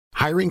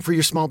Hiring for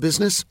your small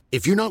business?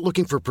 If you're not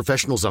looking for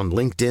professionals on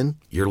LinkedIn,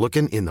 you're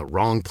looking in the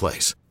wrong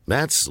place.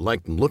 That's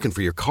like looking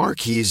for your car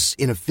keys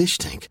in a fish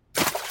tank.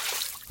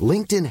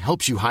 LinkedIn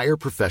helps you hire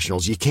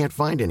professionals you can't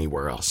find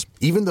anywhere else,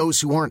 even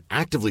those who aren't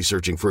actively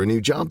searching for a new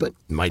job but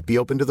might be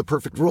open to the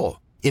perfect role.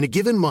 In a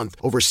given month,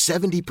 over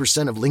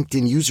 70% of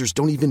LinkedIn users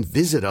don't even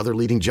visit other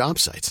leading job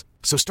sites.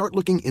 So start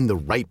looking in the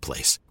right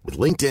place. With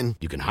LinkedIn,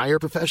 you can hire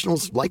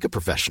professionals like a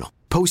professional.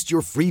 Post your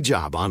free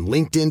job on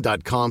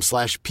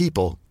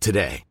linkedin.com/people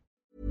today.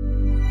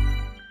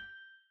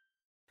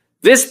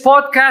 This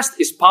podcast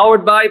is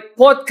powered by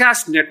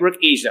Podcast Network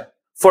Asia.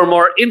 For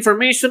more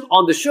information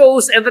on the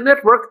shows and the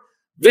network,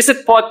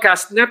 visit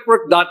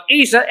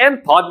podcastnetwork.asia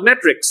and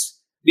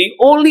Podmetrics, the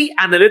only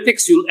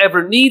analytics you'll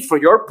ever need for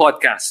your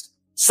podcast.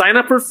 Sign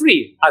up for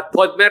free at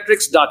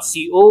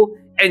podmetrics.co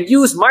and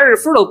use my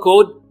referral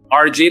code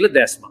RJ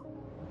Ledesma.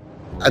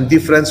 A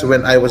difference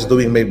when I was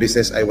doing my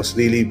business, I was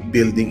really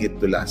building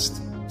it to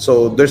last.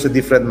 So there's a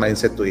different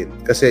mindset to it.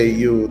 Kasi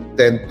you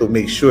tend to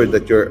make sure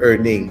that you're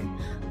earning,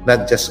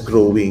 not just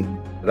growing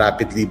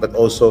rapidly, but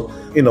also,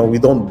 we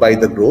don't buy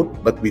the growth,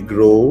 but we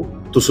grow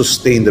to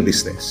sustain the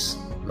business.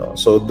 No?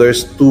 So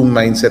there's two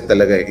mindset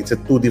talaga. It's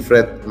a two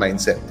different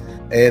mindset.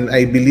 And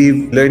I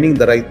believe learning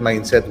the right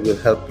mindset will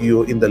help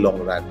you in the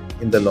long run,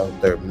 in the long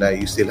term. Na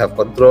you still have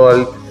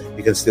control,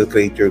 you can still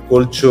create your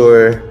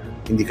culture,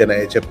 hindi ka na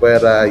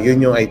echepwera.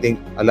 Yun yung, I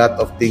think, a lot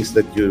of things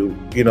that you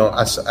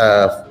as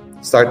a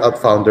startup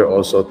founder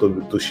also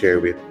to share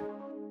with.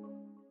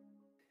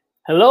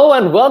 Hello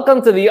and welcome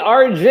to the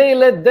RJ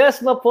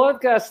Ledesma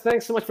podcast.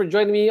 Thanks so much for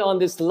joining me on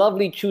this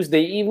lovely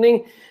Tuesday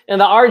evening. In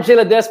the RJ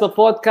Ledesma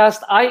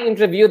podcast, I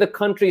interview the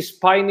country's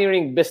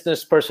pioneering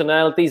business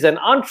personalities and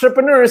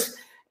entrepreneurs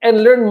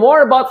and learn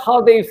more about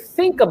how they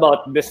think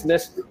about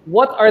business,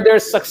 what are their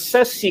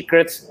success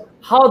secrets,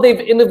 how they've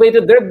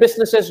innovated their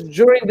businesses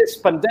during this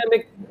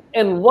pandemic,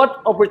 and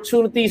what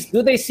opportunities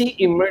do they see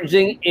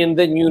emerging in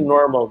the new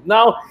normal.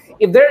 Now,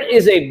 if there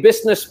is a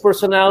business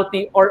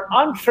personality or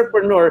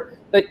entrepreneur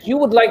that you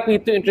would like me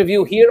to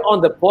interview here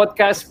on the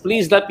podcast,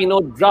 please let me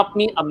know. Drop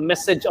me a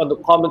message on the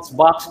comments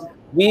box.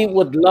 We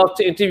would love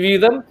to interview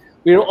them.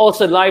 We're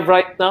also live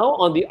right now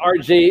on the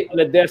RJ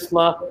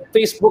Ledesma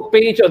Facebook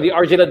page, on the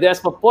RJ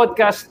Ledesma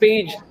podcast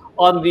page,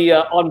 on the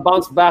on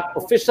Bounce Back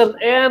Official,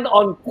 and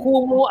on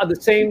Kumu at the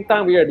same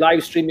time. We are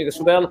live streaming as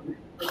well.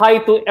 Hi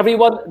to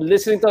everyone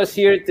listening to us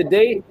here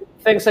today.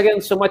 Thanks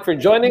again so much for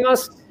joining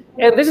us.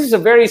 And this is a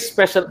very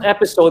special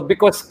episode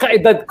because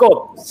kaedad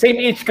ko, same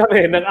age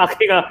kami ng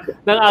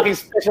aking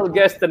special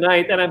guest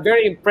tonight. And I'm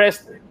very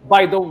impressed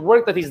by the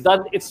work that he's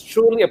done. It's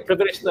truly a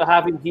privilege to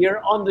have him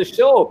here on the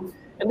show.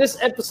 And this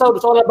episode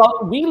is all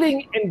about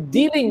wheeling and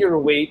dealing your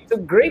way to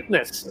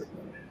greatness.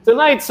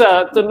 Tonight's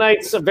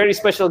very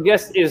special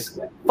guest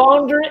is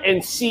founder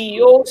and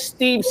CEO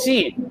Steve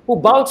C., who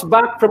bounced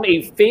back from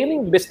a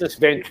failing business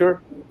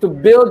venture to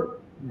build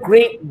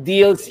Great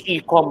Deals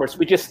E-Commerce,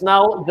 which is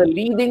now the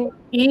leading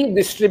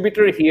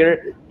e-distributor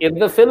here in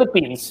the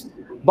Philippines.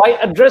 By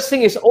addressing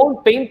his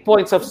own pain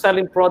points of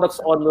selling products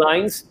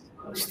online,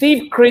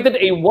 Steve created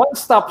a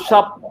one-stop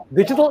shop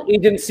digital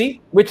agency,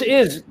 which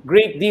is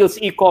Great Deals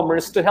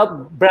E-Commerce, to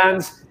help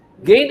brands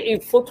gain a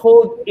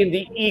foothold in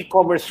the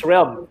e-commerce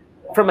realm.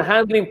 From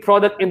handling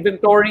product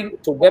inventory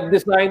to web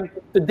design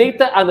to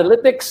data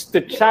analytics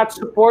to chat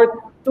support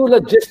to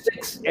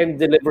logistics and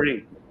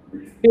delivery.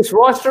 His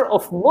roster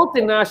of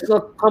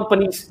multinational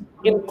companies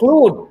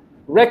include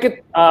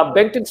Reckitt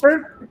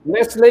Benckiser,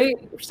 Nestle,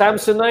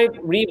 Samsonite,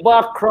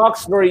 Reebok,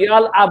 Crocs,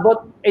 L'Oreal, Abbott,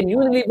 and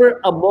Unilever,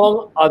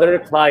 among other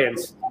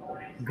clients.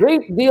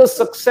 Great Deal's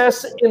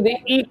success in the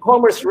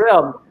e-commerce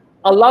realm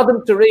allowed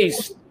them to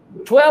raise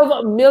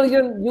 $12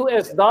 million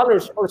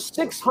or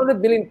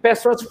 600 million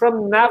pesos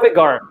from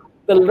Navigar,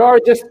 the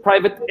largest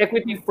private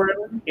equity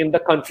firm in the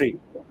country.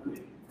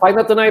 Find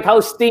out tonight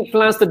how Steve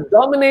plans to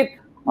dominate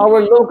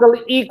our local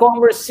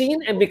e-commerce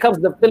scene and becomes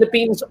the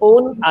Philippines'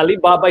 own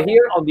Alibaba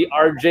here on the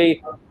RJ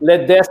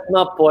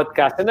Ledesma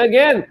podcast. And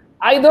again,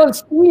 Idol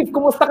Steve,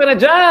 kumusta ka na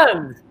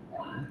dyan?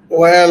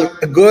 Well,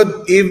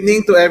 good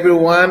evening to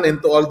everyone and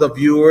to all the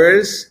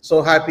viewers.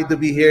 So happy to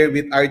be here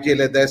with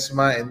RJ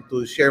Ledesma and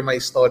to share my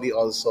story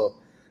also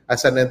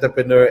as an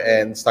entrepreneur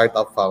and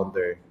startup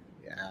founder.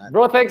 Yeah.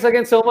 Bro, thanks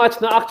again so much.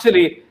 No,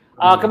 actually,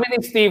 kami ni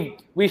Steve,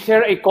 we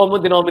share a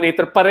common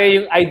denominator. Pare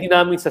yung ID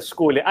namin sa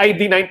school.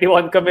 ID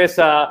 91 kami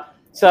sa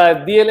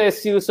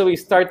DLSU, so we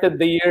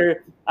started the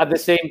year at the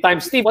same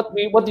time. Steve, what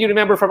do you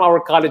remember from our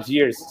college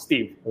years,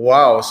 Steve?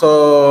 Wow,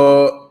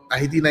 so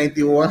ID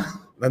 91,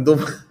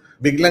 nandun,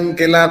 biglang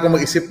kailangan ko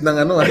mag-isip ng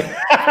ano.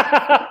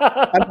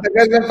 Ang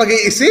tagal ng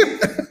pag-iisip.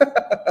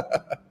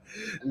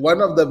 One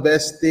of the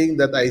best thing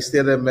that I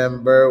still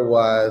remember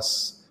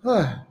was,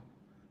 ang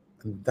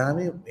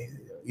dami,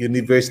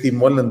 University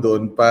Mall,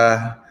 nandoon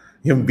pa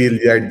yung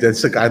billiard dyan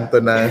sa kanto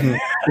ng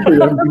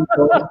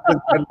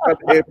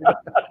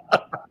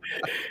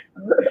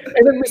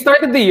And then we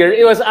started the year,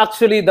 it was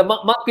actually, the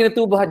Mount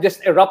Pinatubo had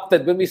just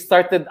erupted when we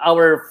started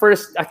our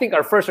first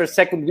or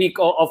second week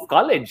of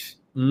college.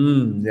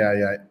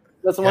 Yeah.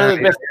 That's one of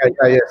the best.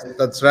 Yes,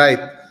 that's right.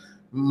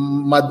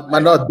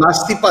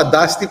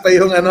 Dusty pa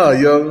yung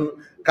yung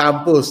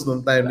campus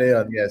nung time na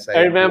yon. Yes,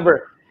 I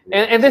remember.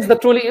 And this is the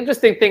truly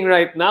interesting thing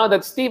right now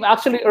that Steve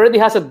actually already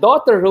has a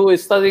daughter who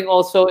is studying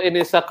also in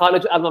his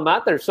college alma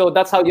mater. So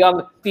that's how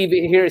young Steve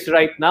here is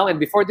right now. And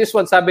before this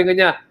one, sabi nga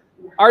niya,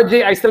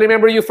 RJ, I still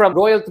remember you from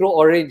Royal True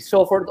Orange.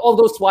 So for all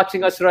those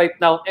watching us right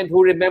now and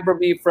who remember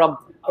me from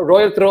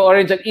Royal True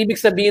Orange, ang ibig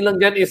sabihin lang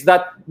dyan is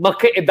that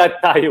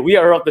magkaedad tayo. We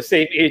are of the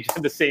same age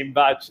and the same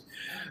batch.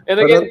 And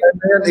again,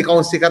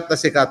 ikaw ang sikat na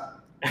sikat.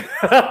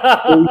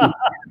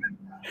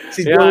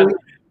 Si yeah.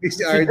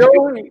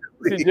 Joey.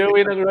 Si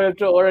Joey ng Royal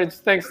True Orange.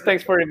 Thanks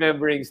for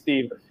remembering,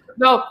 Steve.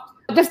 Now,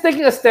 just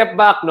taking a step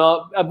back,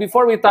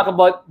 before we talk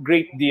about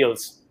great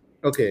deals.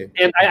 Okay.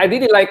 And I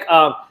really like,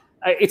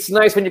 it's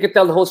nice when you can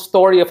tell the whole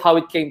story of how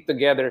it came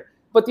together.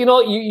 But you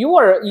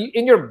are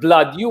in your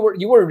blood. You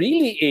were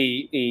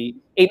really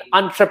an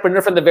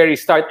entrepreneur from the very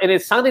start, and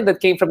it's something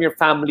that came from your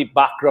family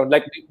background.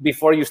 Like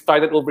before you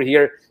started over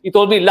here, you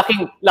told me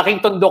laking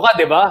tondo ka,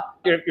 di ba?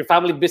 Your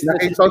family business.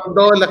 Laking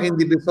tondo, laking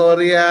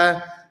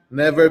Divisoria.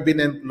 Never been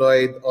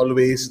employed,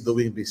 always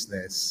doing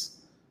business.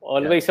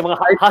 Always sa mga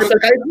hustle.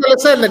 Kahit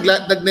sa Lasal,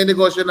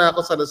 nagne-negosyo na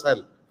ako sa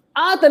Lasal.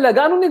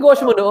 Talaga? Anong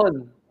negosyo mo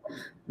noon?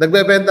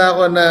 Nagbebenta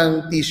ako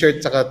ng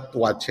t-shirt saka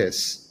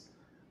watches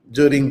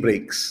during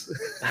breaks.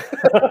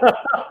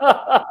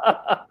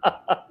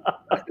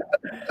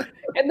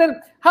 And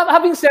then,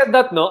 having said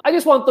that, I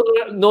just want to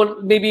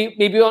know, maybe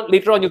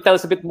later on you tell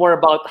us a bit more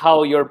about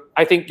how your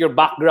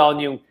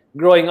background, yung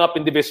growing up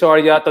in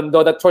Divisoria,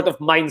 Tondo, that sort of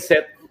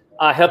mindset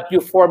helped you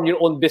form your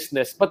own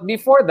business. But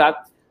before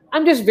that,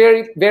 I'm just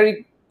very,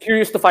 very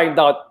curious to find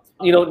out,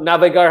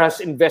 Navigar has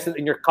invested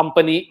in your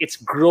company. It's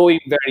growing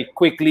very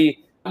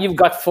quickly. You've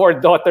got 4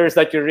 daughters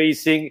that you're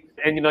raising,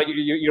 and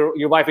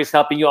your wife is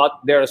helping you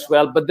out there as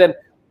well. But then,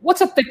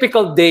 what's a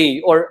typical day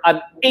or an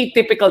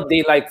atypical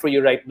day like for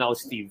you right now,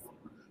 Steve?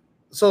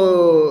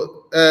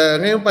 So,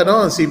 ngayon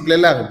pa simple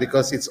lang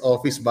because it's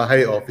office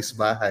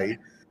bahay.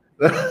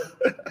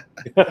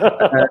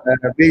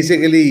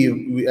 Basically,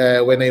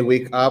 when I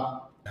wake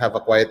up, have a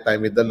quiet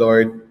time with the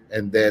Lord,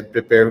 and then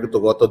prepare to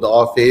go to the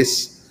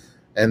office,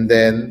 and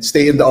then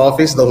stay in the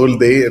office the whole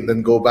day, and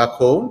then go back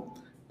home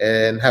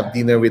and have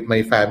dinner with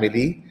my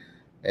family,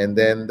 and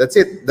then that's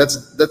it.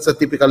 That's a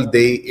typical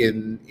day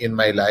in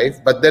my life.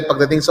 But then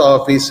pagdating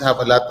sa office, have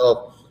a lot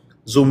of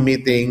Zoom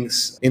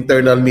meetings,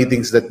 internal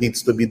meetings that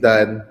needs to be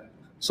done.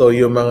 So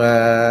yung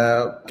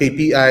mga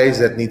KPIs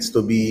that needs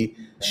to be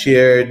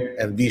shared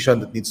and vision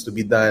that needs to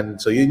be done.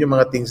 So yun yung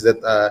mga things that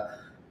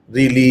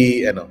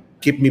really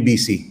keep me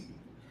busy.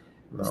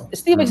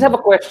 Steve, I just have a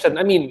question.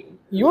 I mean,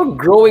 you're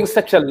growing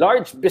such a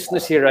large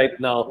business here right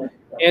now,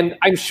 and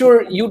I'm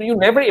sure you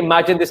never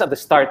imagined this at the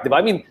start, diba?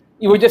 I mean,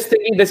 you were just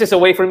thinking this is a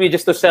way for me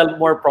just to sell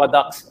more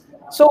products.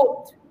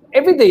 So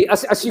every day,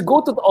 as you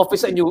go to the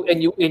office and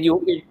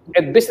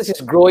business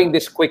is growing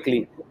this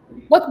quickly,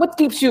 what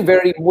keeps you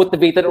very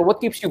motivated, or what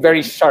keeps you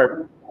very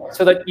sharp,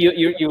 so that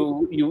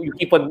you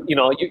keep on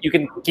you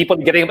can keep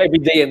on getting up every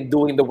day and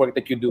doing the work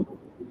that you do?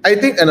 I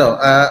think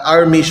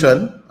our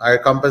mission, our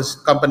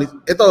company,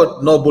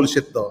 ito no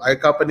bullshit to. Our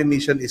company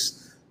mission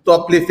is to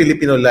uplift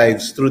Filipino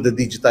lives through the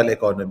digital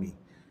economy.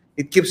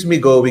 It keeps me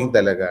going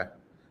talaga.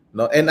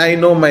 And I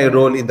know my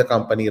role in the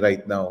company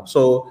right now.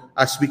 So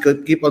as we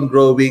could keep on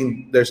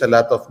growing, there's a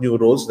lot of new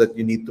roles that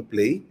you need to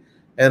play.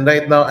 And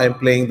right now I'm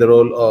playing the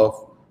role of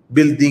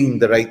building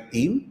the right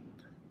team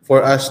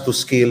for us to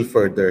scale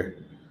further.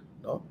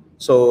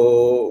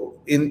 So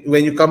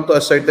when you come to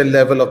a certain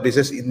level of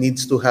business, it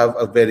needs to have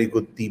a very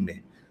good team.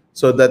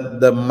 So that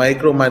the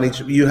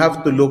micromanage, you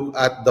have to look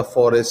at the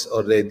forest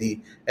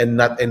already and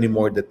not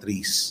anymore the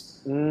trees.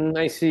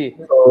 I see.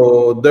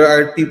 So there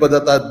are people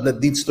that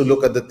needs to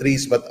look at the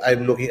trees, but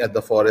I'm looking at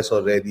the forest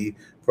already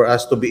for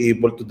us to be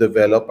able to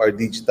develop our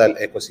digital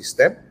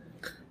ecosystem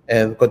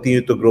and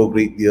continue to grow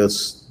great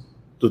deals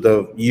to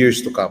the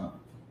years to come.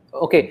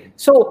 Okay,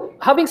 so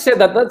having said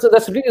that,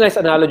 that's a really nice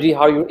analogy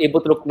how you're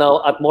able to look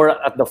now more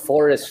at the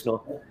forest,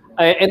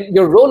 and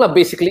your role now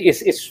basically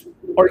is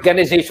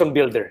organization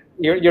builder.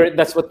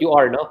 That's what you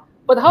are, no?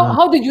 But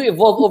how did you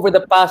evolve over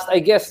the past? I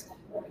guess,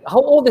 how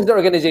old is the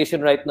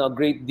organization right now?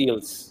 Great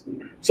Deals.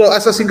 So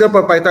as a single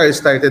proprietor, I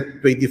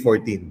started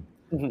 2014.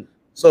 Mm-hmm.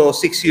 So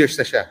 6 years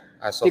na siya.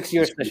 6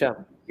 years na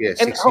siya.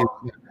 Yes, and 6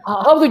 years.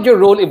 How did your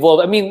role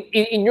evolve? I mean,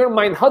 in your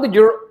mind, how did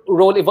your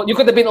role evolve? You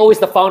could have been always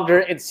the founder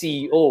and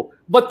CEO,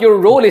 but your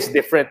role is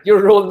different.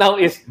 Your role now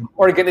is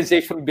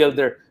organization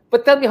builder.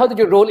 But tell me, how did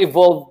your role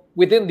evolve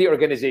within the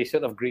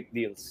organization of Great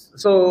Deals?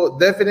 So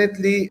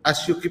definitely,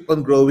 as you keep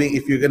on growing,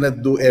 if you're gonna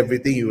do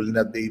everything, you will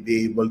not be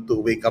able to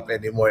wake up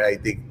anymore, I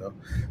think. No?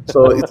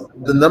 So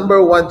the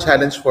number one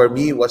challenge for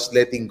me was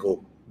letting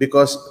go.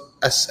 Because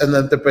as an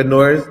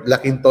entrepreneur,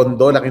 laking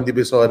Tondo, laking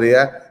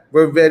Divisoria,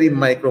 we're very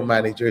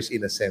micromanagers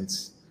in a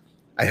sense.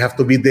 I have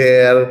to be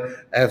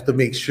there. I have to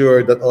make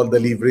sure that all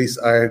deliveries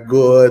are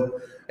good.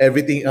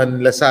 Everything on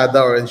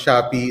Lazada or on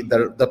Shopee,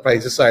 the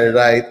prices are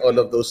right, all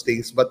of those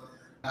things. But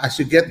as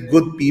you get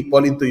good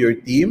people into your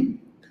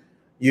team,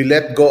 You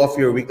let go of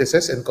your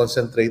weaknesses and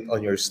concentrate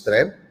on your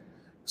strength.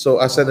 So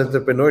as an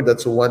entrepreneur,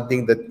 that's one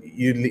thing that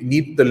you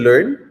need to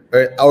learn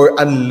or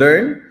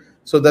unlearn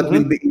so that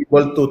we'll be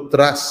able to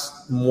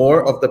trust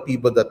more of the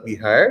people that we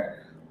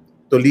hire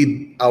to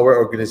lead our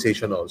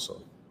organization also.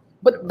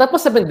 But that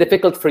must have been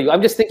difficult for you.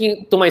 I'm just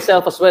thinking to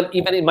myself as well,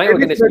 even in my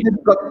organization.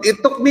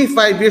 It took me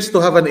 5 years to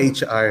have an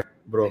HR,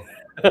 bro.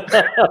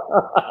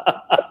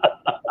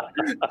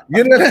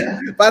 Yun na,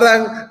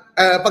 parang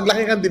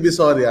paglaki kang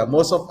Divisoria,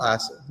 most of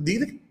us,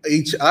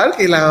 HR,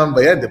 kailangan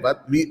ba yan, di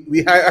ba? We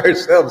hire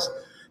ourselves.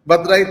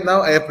 But right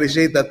now, I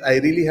appreciate that I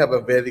really have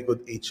a very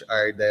good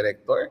HR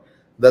director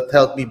that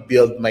helped me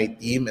build my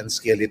team and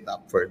scale it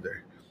up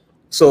further.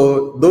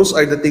 So those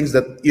are the things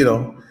that,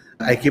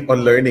 I keep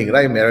on learning,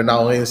 right? Meron na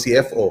ako ngayong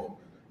CFO.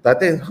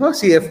 Dati,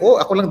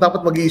 CFO? Ako lang dapat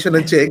mag-i-issue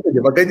ng check.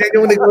 Di ba? Ganyan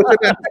yung negosyo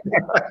natin.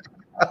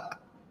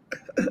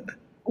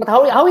 But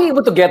how are you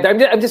able to get there?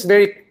 I'm just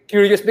very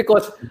curious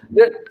because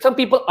some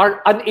people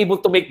are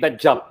unable to make that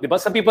jump. Di ba?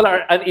 Some people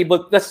are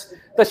unable. That's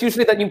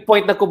usually that yung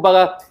point na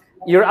kumbaga,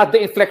 you're at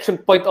the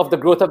inflection point of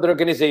the growth of the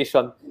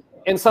organization.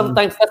 And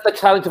sometimes that's the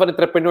challenge of an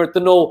entrepreneur to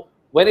know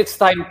when it's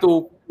time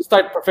to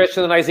start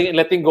professionalizing and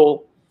letting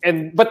go.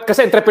 But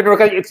kasi entrepreneur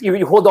ka,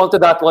 you hold on to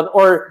that one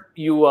or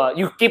you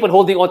keep on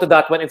holding on to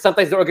that one, and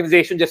sometimes the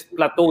organization just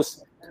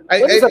plateaus.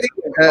 I think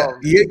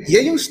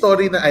yan yung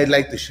story na I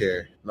like to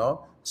share,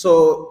 no?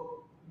 So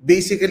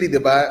basically, di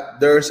ba,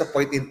 there's a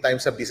point in time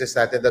sa business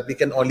natin that we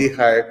can only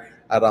hire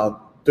around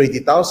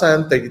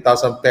 20,000,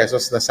 30,000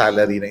 pesos na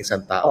salary ng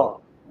isang tao.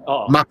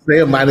 Max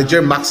na yung manager,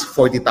 max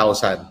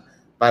 40,000.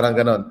 Parang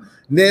ganon.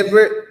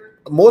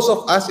 Most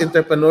of us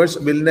entrepreneurs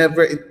will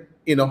never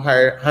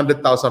hire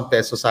 100,000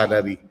 pesos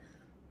salary.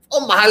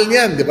 Mahal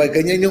niyan, di ba?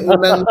 Ganyan yung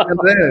unang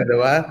di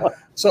ba?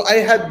 So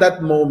I had that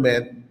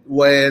moment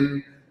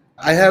when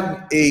I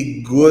have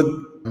a good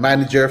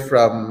manager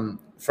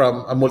from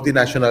a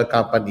multinational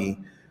company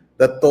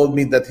that told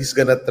me that he's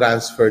gonna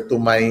transfer to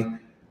my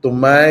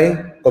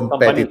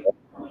competitor.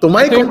 To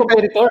my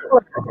competitor.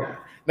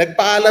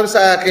 Nagpaalam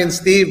sa akin,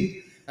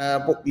 Steve,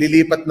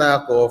 lilipat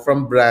na ako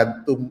from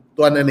brand to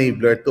an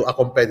enabler to a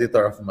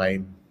competitor of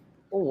mine.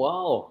 Oh,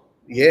 wow.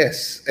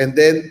 Yes. And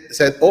then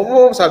said,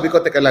 sabi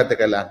ko, teka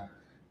lang.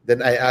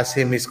 Then I asked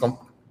him his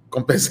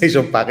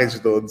compensation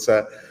package doon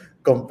sa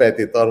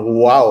competitor.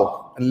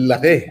 Wow, ang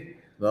laki.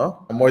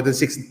 No? More than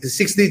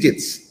six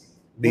digits.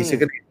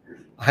 Basically,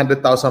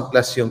 100,000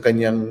 plus yung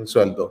kanyang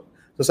sweldo.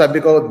 So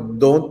sabi ko,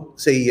 don't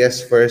say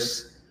yes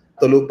first.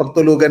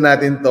 Pagtulugan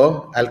natin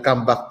to, I'll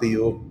come back to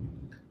you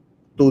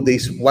 1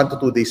 to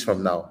 2 days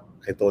from now.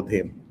 I told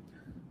him.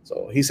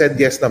 So he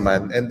said yes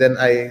naman. And then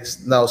I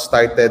now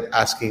started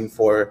asking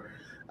for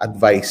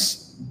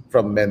advice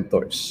from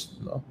mentors,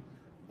 no?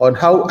 On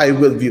how I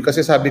will view.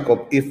 Kasi sabi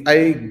ko, if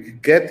I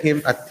get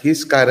him at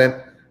his current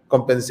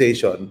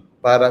compensation,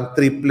 parang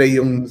triple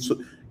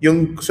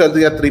yung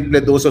sweldo niya triple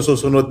doon sa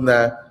susunod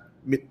na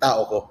tao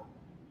ko.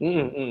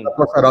 That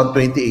was around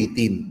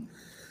 2018.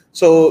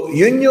 So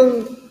yun yung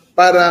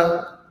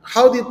parang,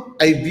 how did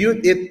I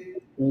viewed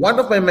it? One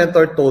of my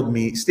mentor told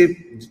me, Steve,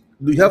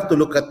 you have to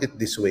look at it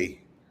this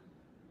way.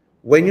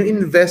 When you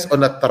invest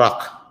on a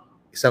truck,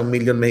 1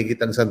 million mahigit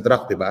ang isang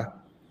truck, di ba?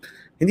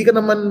 Hindi ka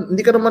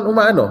naman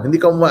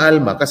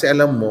umaalma kasi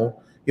alam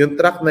mo, yung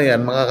truck na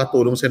yan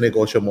makakatulong sa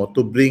negosyo mo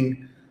to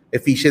bring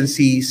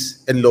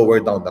efficiencies and lower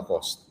down the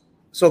cost.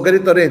 So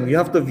ganito rin, you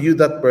have to view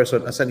that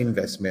person as an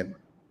investment.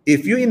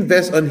 If you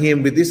invest on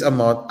him with this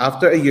amount,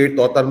 after a year,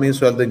 total mo yung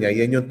sweldo niya,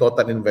 yan yung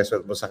total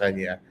investment mo sa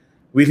kanya.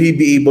 Will he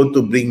be able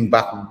to bring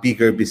back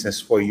bigger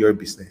business for your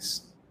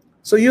business?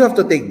 So you have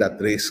to take that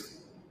risk.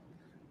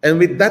 And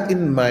with that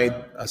in mind,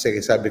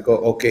 sabi ko,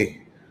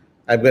 okay,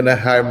 I'm gonna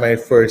hire my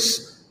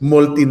first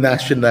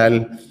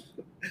multinational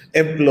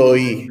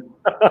employee.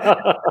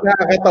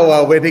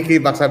 Nakakatawa when he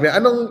came back, sabi,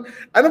 anong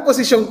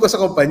posisyon ko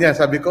sa kumpanya?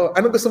 Sabi ko,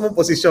 anong gusto mong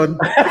posisyon?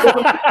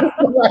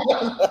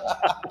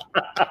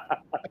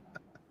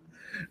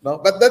 No,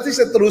 but that is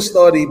a true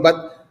story.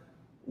 But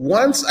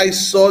once I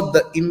saw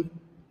the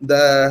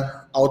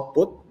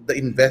output, the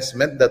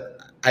investment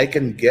that I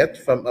can get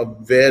from a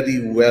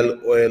very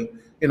well-oiled,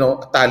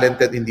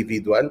 talented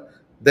individual,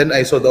 then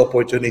I saw the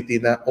opportunity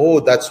na,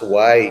 that's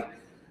why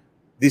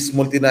these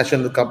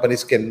multinational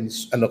companies can,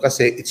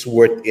 kasi it's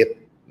worth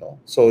it. No?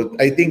 So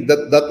I think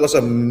that was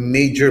a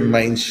major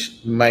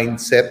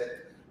mindset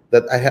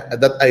that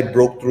I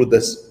broke through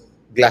this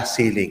glass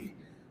ceiling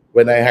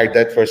when I hired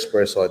that first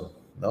person.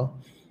 No?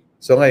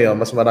 So ngayon,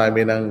 mas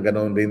marami ng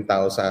ganun din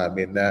tao sa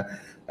amin na,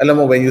 alam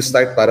mo, when you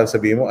start, parang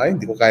sabihin mo,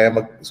 hindi ko kaya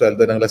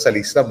mag-sweldo ng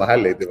lasalista, mahal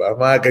di ba?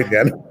 Mga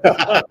ganyan.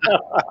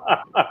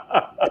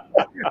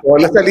 O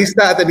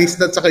lasalista,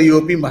 atalista, at saka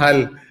UP,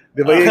 mahal.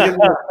 Di ba? Yan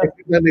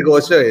yung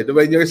negosyo eh.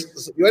 When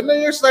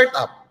you're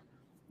startup.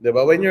 Di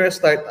ba? When you're a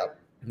startup.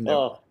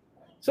 So,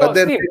 but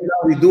then, Steve,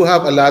 we do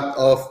have a lot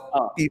of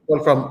people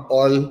from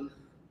all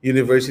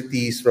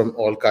universities, from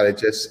all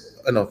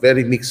colleges.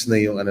 Very mixed na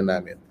yung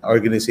namin,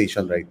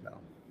 organization right now.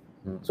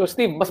 So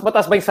Steve, mas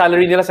mataas ba yung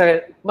salary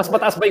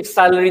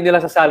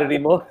nila sa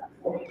salary mo?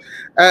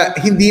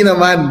 Hindi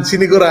naman,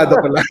 sinigurado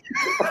ko lang.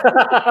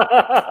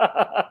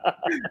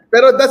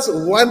 Pero that's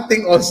one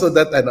thing also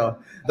that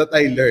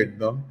I learned,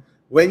 no.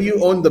 When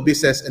you own the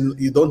business and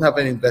you don't have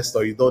an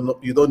investor, you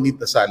don't need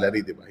the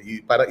salary, di ba?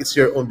 Para it's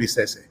your own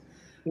business.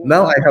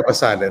 Now I have a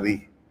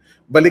salary.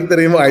 Balik na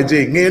rin mo,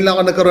 RJ. Ngayon lang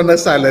ako nagkaroon ng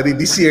salary,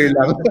 this year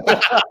lang.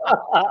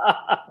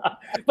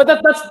 But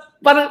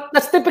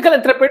that's typical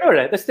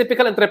entrepreneur, eh? That's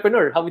typical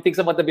entrepreneur, how he thinks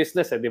about the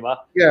business, di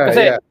ba? Yeah,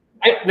 Kasi, yeah.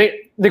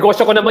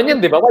 Negosyo ko naman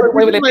yan, di ba? Why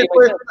will I pay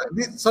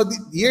myself? So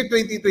the year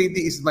 2020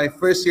 is my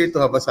first year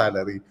to have a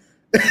salary.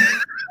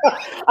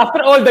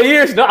 After all the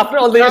years, no? After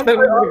all the years,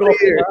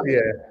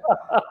 yeah.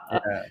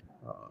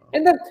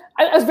 And then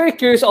I was very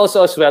curious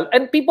also as well.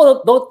 And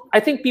I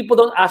think people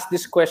don't ask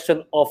this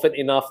question often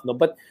enough, no?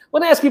 But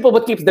when I ask people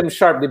what keeps them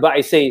sharp, diba,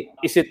 I say,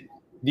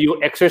 do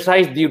you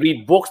exercise? Do you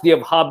read books? Do you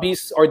have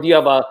hobbies? Or do you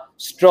have a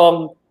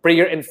strong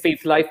prayer and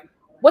faith life?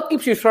 What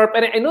keeps you sharp?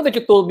 And I know that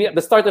you told me at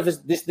the start of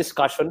this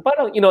discussion,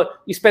 parang,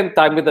 you spend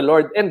time with the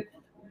Lord. And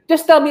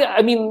just tell me,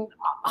 I mean,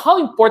 how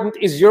important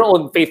is your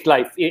own faith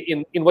life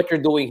in what you're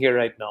doing here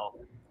right now?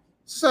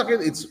 Sa akin,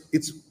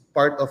 it's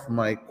part of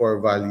my core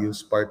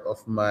values, part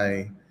of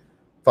my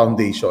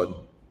foundation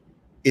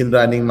in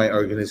running my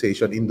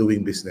organization, in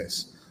doing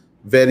business.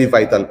 Very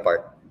vital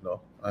part, no?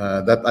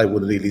 That I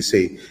would really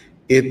say.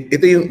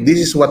 This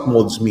is what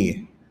molds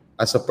me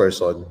as a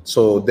person.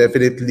 So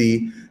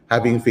definitely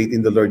having faith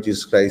in the Lord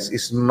Jesus Christ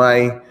is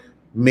my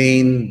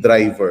main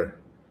driver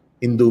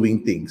in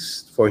doing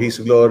things for His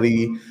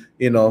glory,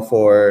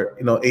 for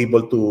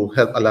able to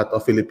help a lot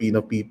of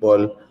Filipino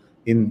people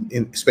in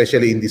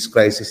especially in this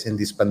crisis, in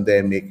this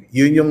pandemic.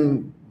 Yun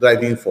yung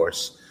driving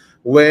force.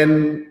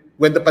 When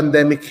the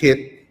pandemic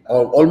hit,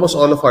 almost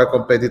all of our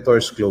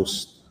competitors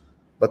closed,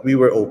 but we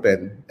were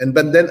open.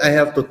 But then I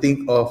have to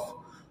think of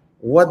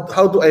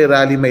how do I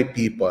rally my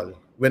people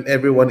when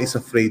everyone is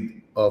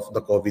afraid of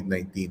the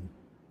COVID-19?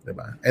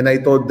 Diba? And I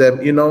told them,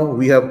 we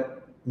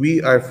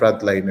are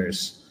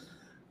frontliners.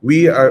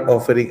 We are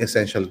offering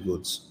essential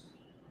goods.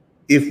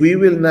 If they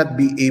will not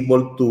be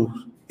able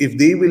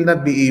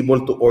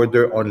to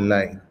order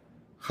online,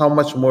 how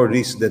much more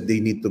risk that they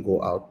need to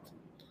go out?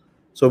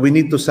 So we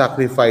need to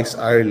sacrifice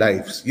our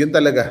lives. Yun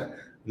talaga,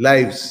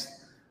 lives.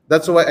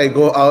 That's why I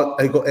go out,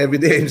 I go every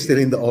day, I'm still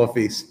in the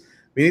office.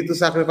 We need to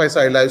sacrifice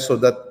our lives so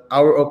that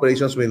our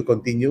operations will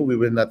continue. We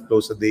will not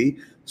close a day.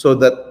 So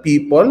that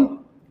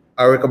people,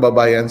 our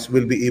kababayans,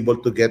 will be able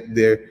to get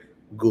their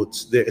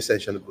goods, their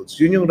essential goods.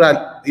 Yun yung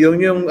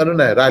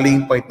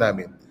rallying point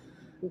namin.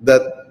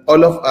 That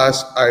all of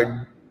us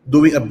are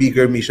doing a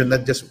bigger mission.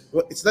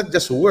 It's not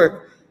just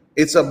work.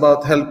 It's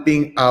about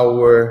helping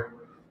our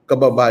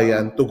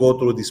kababayan to go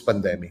through this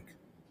pandemic.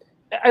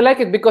 I like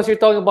it because you're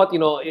talking about,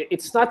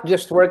 it's not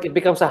just work, it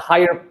becomes a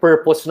higher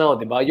purpose now,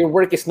 diba? Your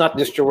work is not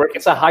just your work,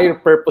 it's a higher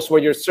purpose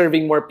where you're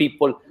serving more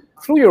people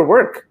through your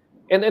work.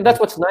 And that's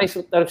what's nice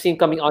that I've seen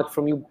coming out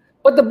from you.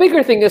 But the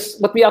bigger thing is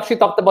what we actually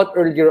talked about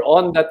earlier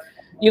on, that,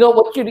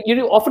 what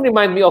you often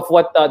remind me of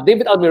what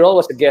David Almirol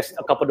was a guest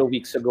a couple of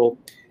weeks ago.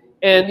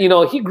 And,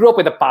 he grew up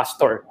with a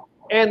pastor.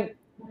 And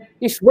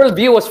his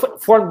worldview was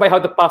formed by how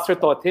the pastor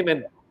taught him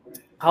and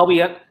how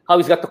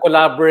he's got to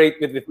collaborate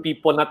with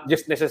people, not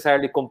just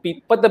necessarily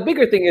compete. But the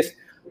bigger thing is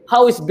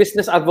how his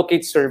business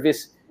advocates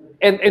service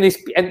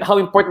and how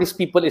important his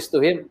people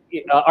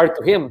are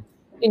to him.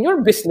 In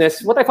your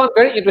business, what I found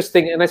very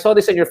interesting, and I saw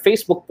this in your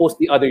Facebook post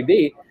the other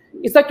day,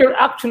 is that you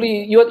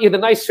had a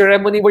nice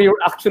ceremony where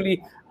you're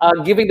actually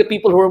giving the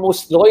people who are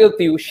most loyal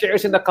to you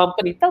shares in the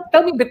company.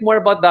 Tell me a bit more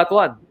about that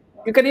one.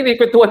 Yung kanina,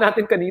 ikwentuhan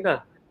natin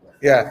kanina.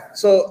 Yeah.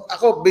 So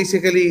ako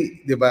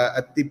basically, di ba,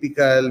 a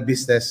typical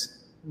business,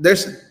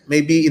 there's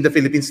maybe in the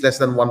Philippines less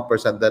than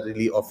 1% that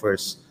really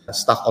offers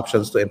stock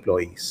options to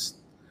employees.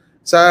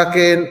 Sa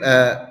akin,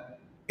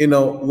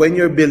 when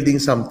you're building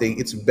something,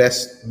 it's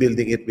best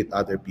building it with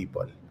other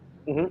people.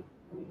 Mm-hmm.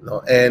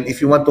 No? And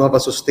if you want to have a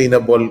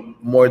sustainable,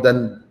 more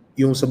than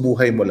yung sa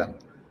buhay mo lang,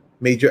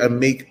 make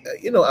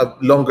a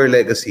longer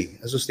legacy,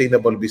 a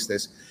sustainable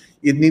business,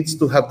 it needs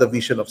to have the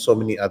vision of so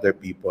many other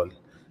people.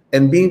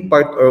 And being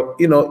part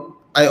of,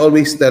 I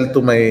always tell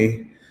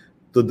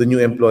to the new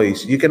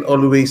employees, you can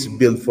always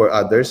build for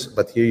others,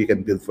 but here you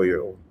can build for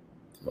your own.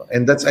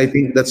 And I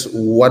think that's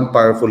one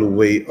powerful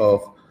way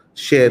of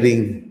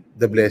sharing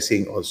the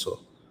blessing also.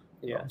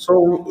 Yeah.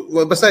 So,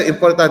 basta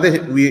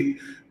importante, we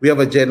have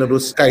a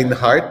generous, kind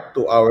heart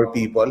to our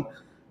people.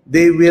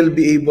 They will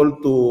be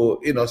able to,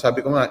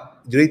 sabi ko nga,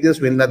 great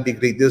deals will not be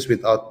great deals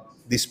without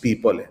these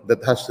people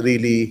that has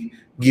really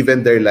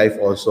given their life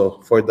also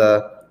for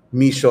the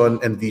mission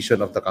and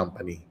vision of the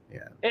company.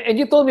 Yeah. And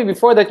you told me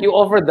before that you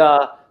offered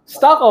the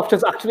stock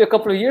options actually a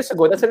couple of years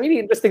ago. That's a really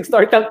interesting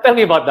story. Tell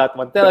me about that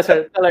one. Tell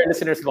our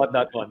listeners about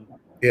that one.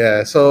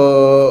 Yeah.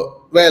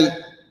 So, well,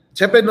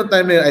 syempre no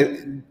time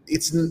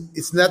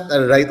it's not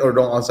a right or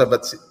wrong answer,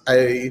 but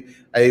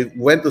I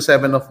went to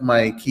 7 of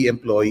my key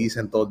employees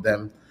and told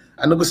them,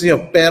 ano gusto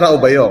niyo, pera o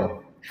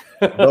bayong?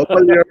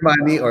 Double your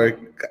money or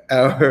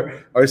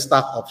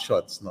stock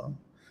options, no?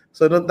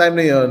 So noong time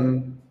na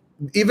yun,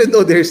 even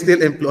though they're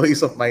still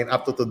employees of mine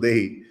up to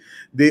today,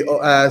 they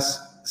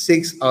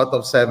 6 out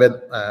of 7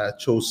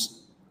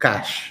 chose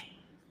cash,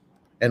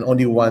 and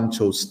only one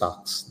chose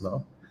stocks.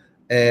 No,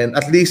 and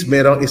at least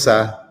merong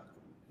isa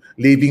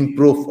living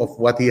proof of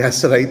what he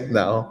has right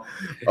now,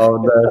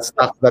 of the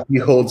stock that he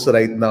holds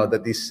right now.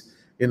 That is,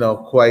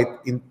 quite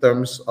in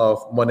terms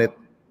of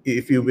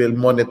if you will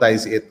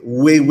monetize it,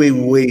 way, way,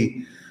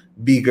 way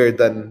bigger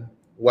than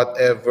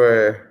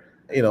whatever.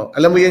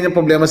 Alam mo yan yung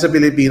problema sa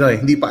Pilipino,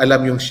 hindi pa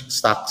alam yung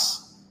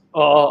stocks.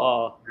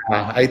 Oo.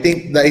 I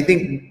think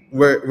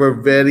we're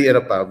very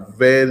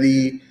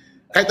very,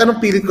 kahit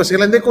anong pilit ko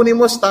sila, hindi kunin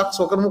mo stocks,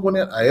 huwag ka mo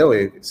kunin. Ayaw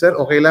sir,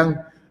 okay lang.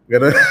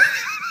 Ganun.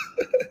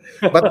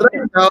 But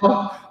right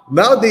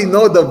now they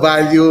know the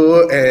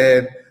value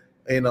and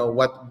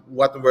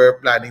what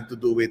we're planning to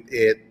do with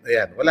it.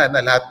 Ayan, wala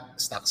na, lahat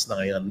stocks na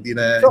ngayon. Hindi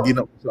na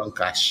uso ang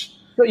cash.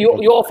 So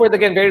you offered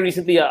again very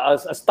recently a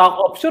stock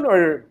option,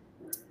 or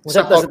it's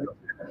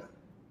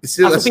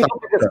still a stock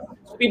option.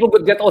 People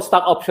could get all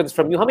stock options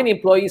from you. How many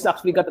employees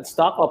actually got a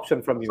stock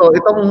option from you? So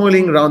itong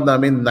huling round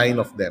namin, 9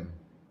 of them.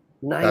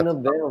 9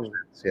 of them.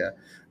 Yeah.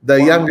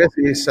 The youngest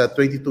is a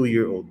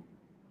 22-year-old.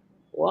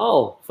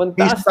 Wow,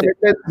 fantastic.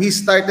 He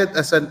started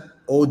as an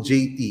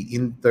OJT,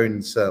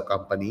 intern sa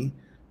company,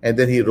 and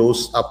then he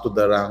rose up to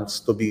the ranks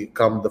to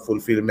become the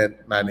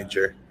fulfillment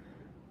manager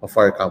of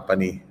our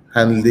company,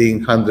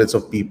 handling hundreds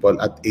of people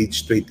at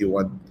age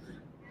 21.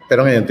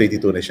 Pero ngayon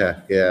 22 na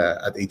siya, kaya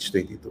at age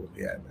 22.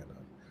 Yeah.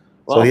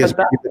 Wow, so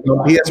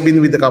he has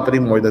been with the company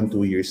more than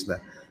 2 years na.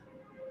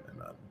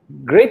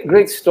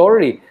 Great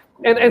story.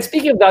 And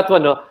speaking of that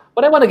one,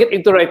 what I want to get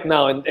into right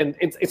now, and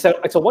it's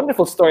a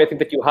wonderful story I think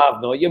that you have,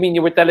 no? I mean,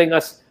 you were telling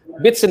us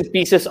bits and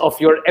pieces of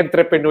your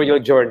entrepreneurial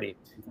journey,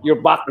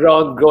 your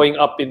background growing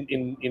up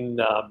in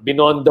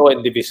Binondo and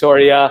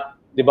Divisoria,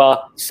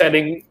 diba?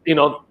 Selling,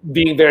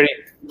 being very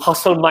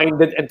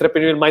hustle-minded,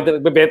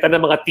 entrepreneurial-minded, nagbebenta ng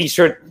mga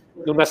t-shirt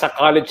nung nasa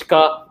college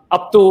ka,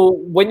 up to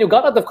when you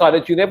got out of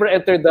college, you never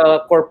entered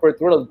the corporate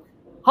world.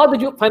 How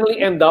did you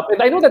finally end up?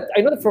 And I know that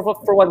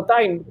for one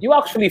time, you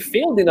actually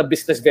failed in a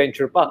business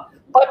venture pa.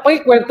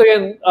 Pakikwento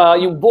yan,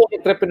 yung buong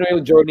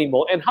entrepreneurial journey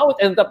mo and how it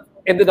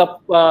ended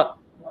up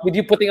with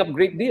you putting up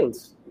great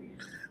deals.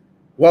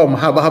 Wow,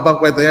 mahaba-habang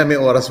kwento yan. May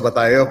oras ba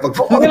tayo?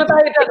 Okay lang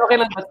tayo dyan. Okay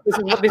lang. This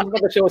is what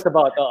the show is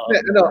about.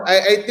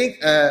 I think,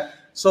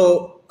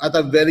 so at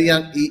a very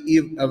young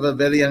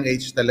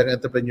age, talagang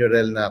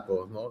entrepreneurial na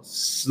ako. No?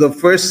 The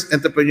first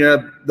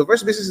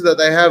business that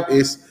I have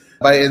is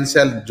buy and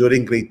sell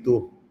during grade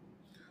 2.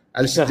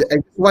 I just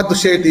want to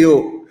share to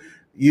you,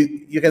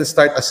 you can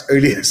start as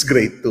early as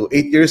grade 2.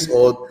 8 years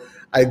old,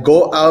 I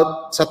go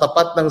out sa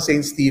tapat ng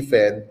St.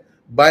 Stephen,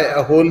 buy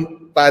a whole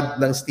pad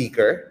ng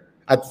sticker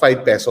at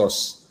 5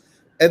 pesos.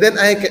 And then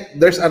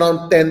there's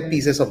around 10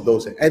 pieces of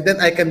those. And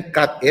then I can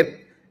cut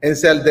it and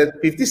sell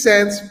that 50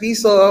 cents,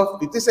 piso,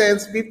 50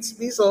 cents,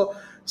 piso.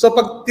 So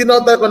pag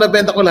tinotal ko,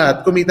 nabenta ko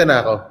lahat, kumita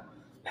na ako.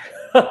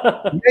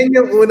 Yan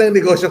yung unang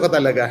negosyo ko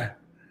talaga.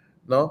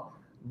 No?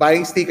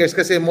 Buying stickers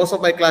kasi most of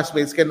my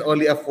classmates can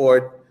only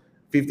afford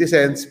 50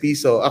 cents,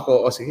 piso.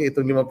 Ako, sige,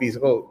 itong 5 piso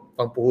ko,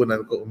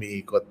 pangpuhunan ko,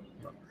 umiikot.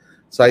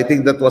 So I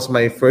think that was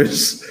my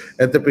first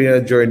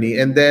entrepreneurial journey.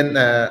 And then,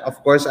 of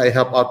course, I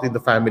help out in the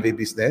family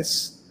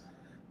business.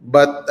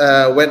 But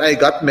when I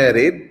got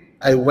married,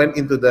 I went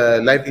into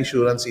the life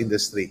insurance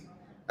industry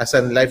as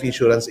a life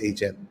insurance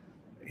agent.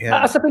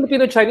 Yeah. As a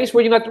Filipino Chinese,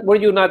 were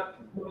you not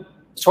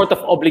sort of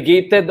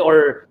obligated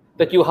or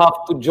that you have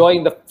to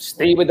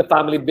stay with the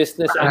family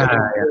business and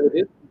with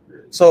it?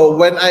 So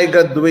when I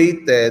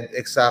graduated,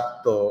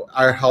 exacto,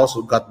 our house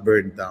got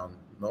burned down,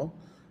 no?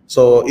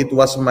 So it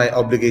was my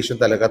obligation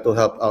talaga to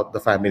help out the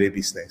family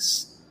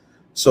business.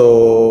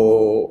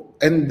 So,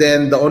 and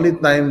then the only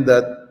time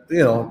that,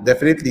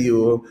 definitely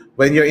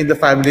when you're in the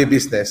family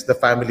business, the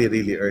family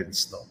really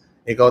earns, no?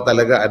 Ikaw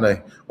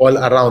talaga, all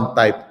around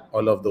type,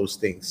 all of those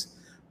things.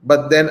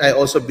 But then I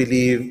also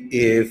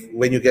believe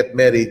when you get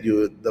married,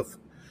 the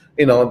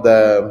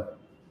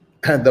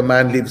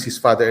man leaves his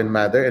father and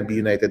mother and be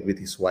united with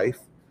his wife.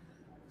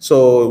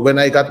 So when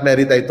I got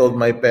married, I told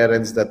my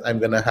parents that I'm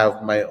gonna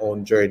have my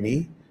own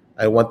journey.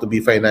 I want to be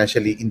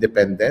financially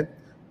independent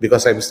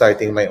because I'm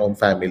starting my own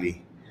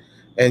family.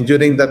 And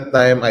during that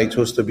time, I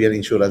chose to be an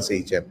insurance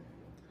agent.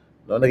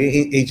 No,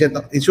 naging agent,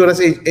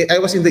 I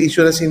was in the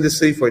insurance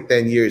industry for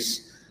 10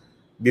 years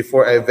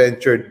before I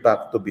ventured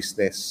back to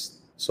business.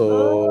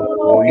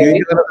 So, yun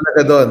yung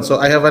talaga doon. So,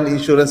 I have an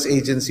insurance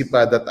agency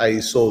pa that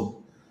I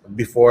sold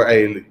before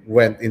I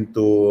went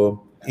into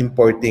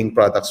importing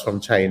products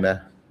from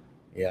China.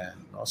 Yeah.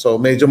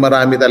 So, medyo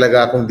marami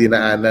talaga akong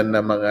dinaanan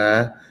na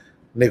mga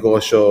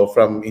negosyo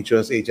from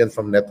insurance agent,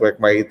 from network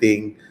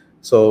marketing.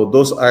 So,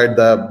 those are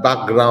the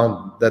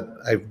background that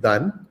I've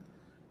done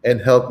and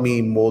helped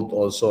me mold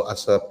also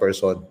as a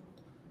person.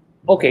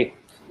 Okay.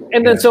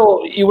 And then,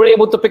 so, you were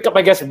able to pick up,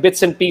 I guess,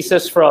 bits and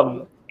pieces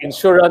from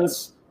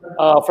insurance,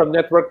 from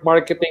network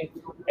marketing.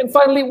 And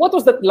finally, what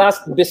was that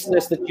last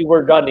business that you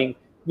were running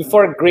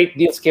before great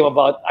deals came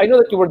about, I know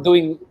that you were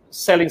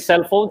selling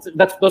cell phones.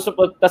 That's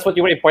what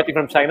you were importing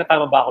from China.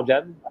 Tama ba ako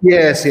dyan?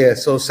 Yes,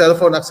 yes. So cell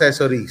phone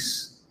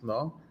accessories,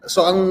 no?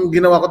 So ang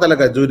ginawa ko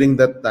talaga during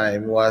that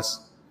time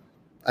was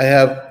I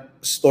have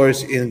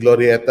stores in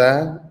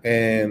Glorieta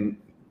and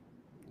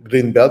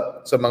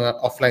Greenbelt sa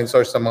mga offline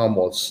stores sa mga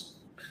malls.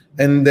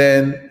 And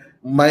then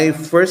my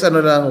first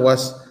lang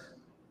was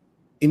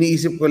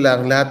iniisip ko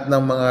lang lahat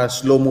ng mga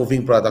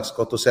slow-moving products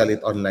ko to sell it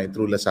online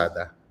through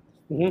Lazada.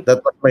 Mm-hmm. That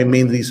was my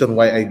main reason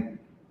why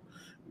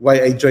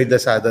I joined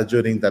Lazada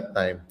during that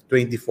time.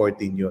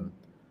 2014 yun.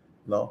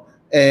 No?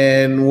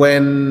 And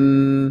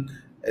when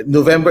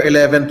November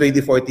 11,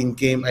 2014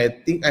 came, I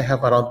think I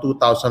have around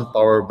 2,000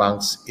 power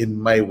banks in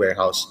my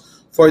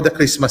warehouse for the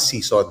Christmas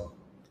season.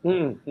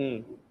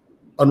 Mm-hmm.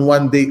 On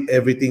one day,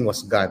 everything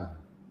was gone.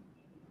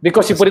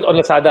 Because you put it on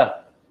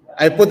Lazada?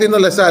 I put it on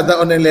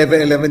Lazada on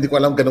 11/11. Hindi ko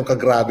alam ganun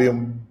kagrabe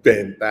yung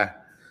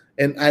benta.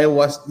 And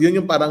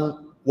yun yung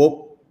parang,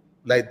 whoop,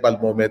 light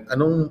bulb moment.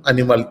 Anong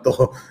animal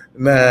to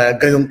na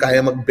ganun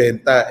kaya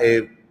magbenta?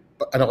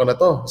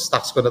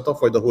 Stocks ko na to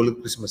for the whole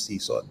Christmas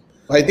season.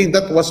 I think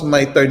that was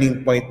my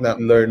turning point na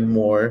learn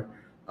more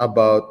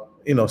about,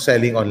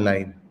 selling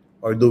online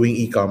or doing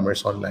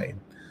e-commerce online.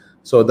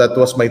 So that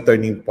was my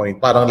turning point.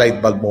 Parang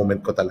light bulb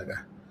moment ko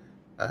talaga.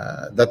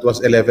 That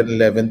was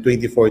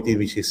 11/11/2014,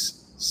 which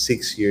is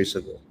 6 years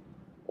ago.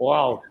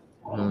 Wow.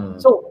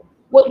 So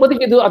what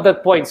did you do at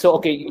that point? So,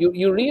 okay,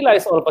 you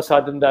realized all of a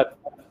sudden that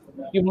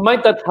you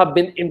might not have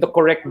been in the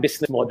correct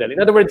business model. In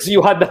other words,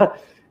 you had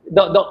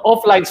the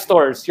offline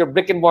stores, your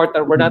brick and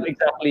mortar were not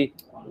exactly,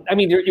 I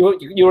mean,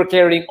 you were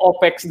carrying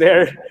OPEX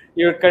there,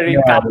 you're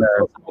carrying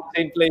capital in the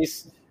same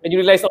place, and you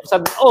realized all of a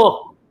sudden,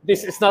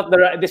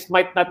 this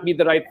might not be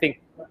the right thing.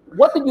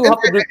 What did you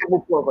have to do to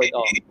move forward?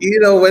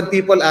 When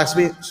people ask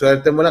me,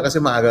 swerte mo lang kasi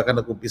maaga ka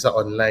nag-umpisa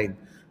online.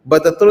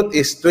 But the truth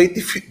is,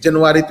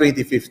 January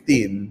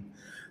 2015,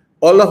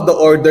 all of the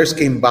orders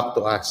came back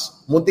to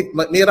us.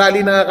 May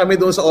rally na kami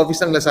doon sa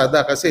office ng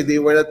Lazada kasi they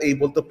were not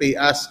able to pay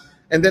us.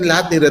 And then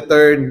lahat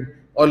ni-return,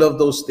 all of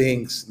those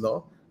things,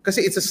 no?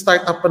 Kasi it's a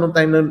startup pa nung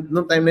time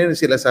na yun,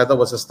 si Lazada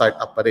was a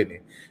startup pa rin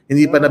eh.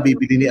 Hindi pa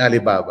nabibili ni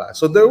Alibaba.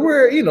 So there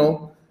were,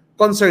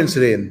 concerns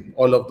rin,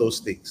 all of those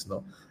things,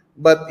 no?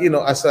 But,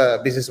 as a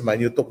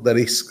businessman, you took the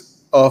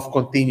risk of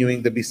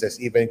continuing the business,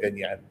 even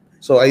ganyan.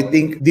 So I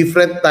think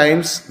different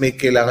times may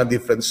kailangan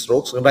different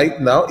strokes. Right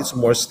now, it's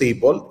more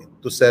stable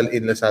to sell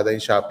in Lazada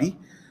and Shopee.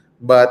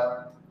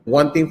 But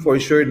one thing for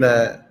sure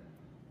na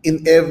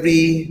in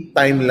every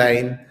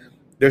timeline,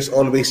 there's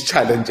always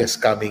challenges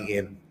coming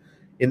in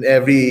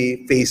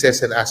every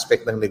phases and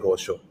aspect ng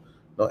negosyo.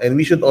 No? And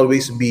we should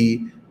always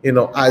be,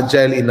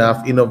 agile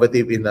enough,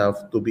 innovative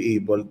enough to be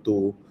able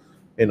to,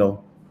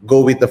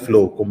 go with the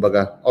flow,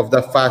 kumbaga, of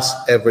the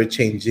fast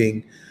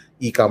ever-changing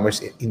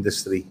e-commerce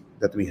industry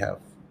that we have.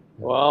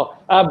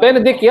 Wow.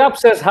 Benedict Yap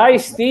says, "Hi,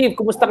 Steve.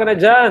 Kumusta ka na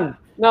dyan?"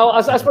 Now,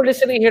 as we're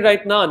listening here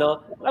right now,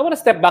 I want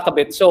to step back a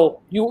bit.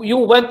 So, you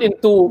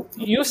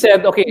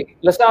said, okay,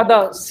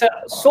 Lazada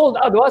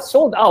sold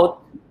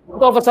out.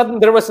 All of a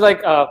sudden, there was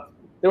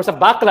a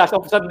backlash.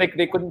 All of a sudden,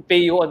 they couldn't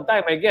pay you on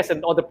time, I guess,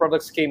 and all the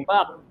products came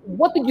back.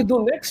 What did you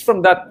do next from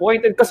that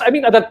point? Because,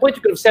 at that point,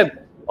 you could have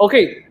said,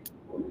 okay,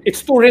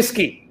 it's too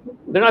risky.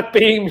 They're not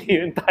paying me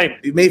in time.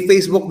 May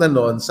Facebook na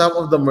noon, some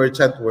of the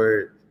merchants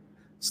were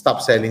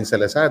stop selling sa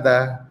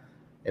Lazada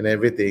and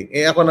everything.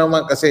 Ako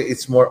naman kasi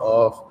it's more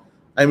of,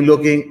 I'm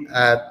looking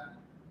at,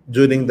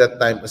 during that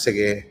time,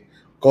 sige,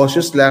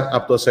 cautious lang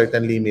up to a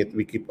certain limit,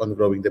 we keep on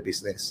growing the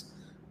business.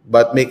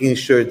 But making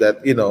sure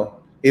that,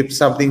 if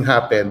something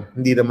happened,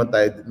 hindi naman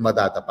tayo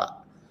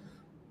madadapa.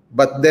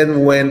 But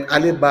then when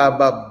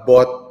Alibaba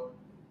bought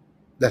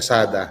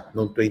Lazada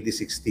noong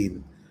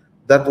 2016,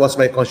 that was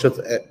my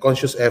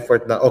conscious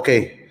effort na,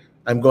 okay,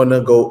 I'm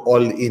gonna go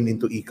all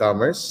into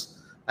e-commerce.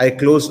 I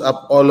closed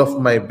up all of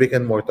my brick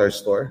and mortar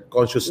store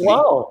consciously.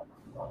 Wow.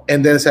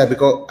 And then sabi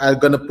ko, I'm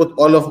gonna put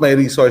all of my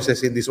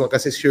resources in this one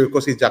kasi sure ko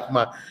si Jack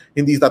Ma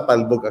hindi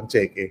tatalbog ang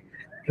cheque.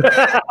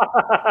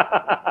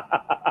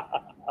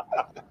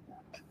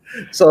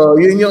 So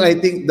yun yung, I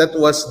think that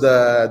was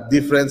the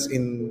difference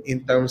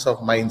in terms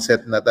of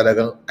mindset na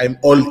talagang I'm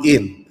all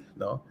in,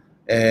 no?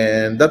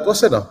 And that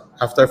was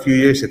after a few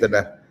years ito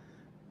na.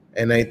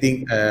 And I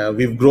think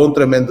we've grown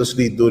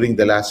tremendously during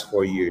the last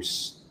 4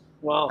 years.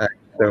 Wow. In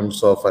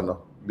terms of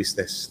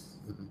business.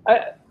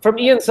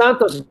 From Ian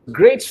Santos,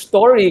 great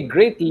story,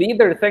 great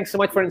leader. Thanks so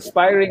much for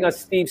inspiring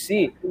us, Steve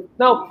C.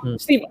 Now,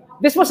 Steve,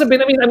 this must have been,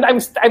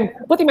 I'm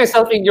putting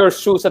myself in your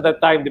shoes at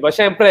that time, di ba?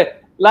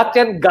 Siyempre, lahat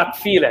yan gut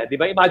feel di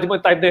ba? Imagine mo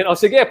yung time na yun,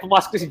 sige,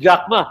 pumasok si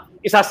Jack Ma,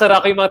 isasara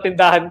ko yung mga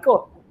tindahan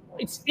ko.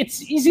 It's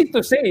easy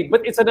to say,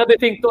 but it's another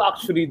thing to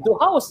actually do.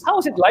 How is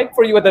it like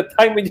for you at that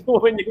time when you were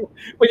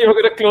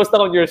going to close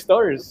down your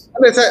stores?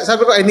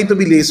 Sabi ko, I need to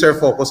be laser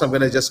focused. I'm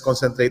going to just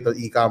concentrate on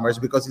e-commerce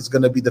because it's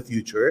going to be the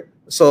future.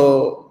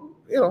 So,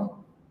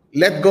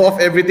 let go of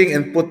everything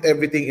and put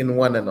everything in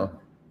one,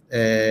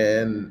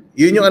 And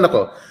yun yung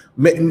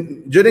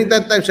during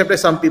that time, syempre,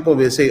 some people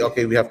will say,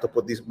 okay, we have to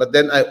put this. But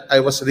then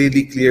I was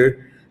really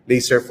clear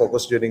laser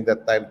focused during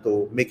that time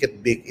to make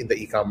it big in the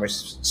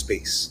e-commerce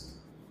space.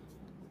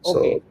 So,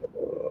 Okay.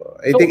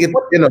 I think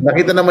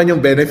nakita naman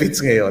yung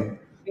benefits ngayon.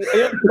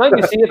 Now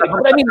you see it.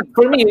 But I mean,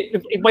 for me,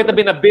 it might have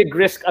been a big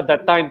risk at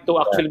that time to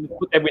actually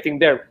put everything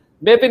there.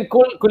 Bevin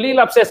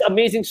Kulilap says,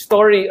 amazing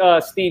story,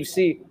 Steve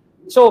C.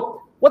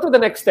 So, what were the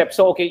next steps?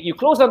 So, okay, you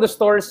closed down the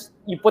stores.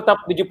 Did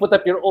you put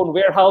up your own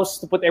warehouse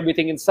to put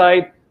everything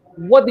inside?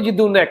 What did you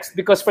do next?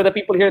 Because for the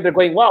people here, they're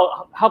going,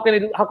 wow, how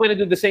can I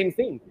do the same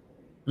thing?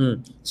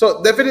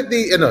 So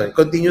definitely,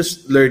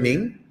 continuous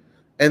learning,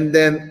 and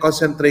then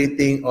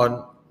concentrating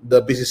on the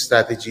business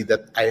strategy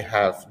that I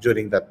have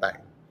during that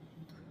time.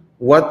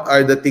 What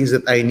are the things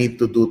that I need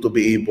to do to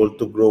be able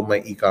to grow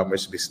my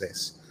e-commerce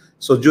business?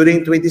 So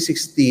during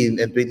 2016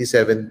 and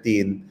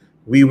 2017,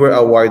 we were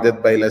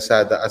awarded by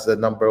Lazada as the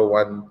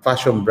 #1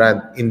 fashion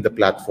brand in the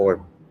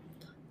platform.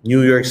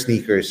 New York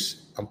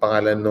Sneakers, ang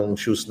pangalan ng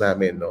shoes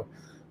namin, no?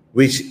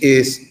 Which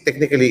is,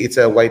 technically, it's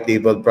a white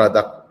label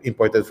product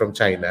imported from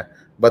China.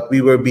 But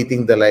we were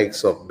beating the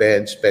likes of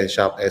Bench, Pen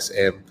Shop,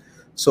 SM.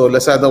 So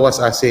Lazada was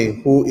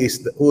asking, who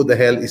the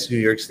hell is New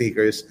York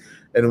Sneakers,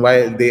 and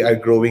why they are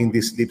growing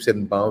this leaps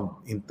and bounds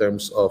in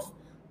terms of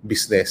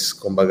business.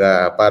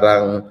 Kumbaga,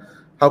 parang,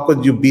 how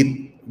could you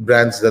beat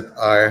brands that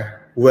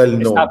are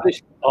well-known?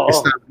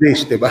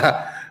 Established,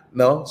 diba?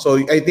 No? So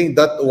I think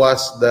that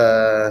was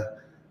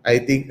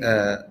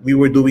we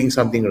were doing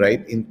something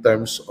right in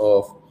terms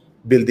of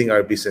building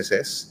our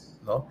businesses.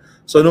 No?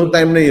 So nung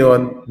time na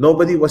yon,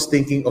 nobody was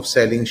thinking of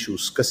selling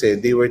shoes kasi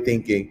they were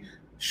thinking,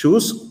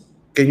 shoes?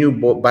 Can you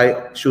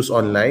buy shoes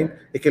online?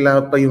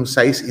 Kailangan pa yung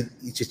size,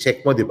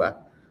 i-check mo, di ba?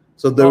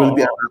 So there will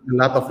be a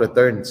lot of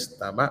returns.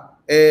 Tama?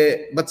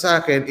 But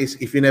sa akin is,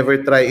 if you never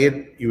try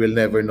it, you will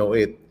never know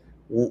it.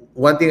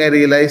 One thing I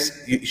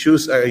realized,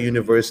 shoes are a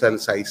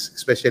universal size,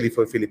 especially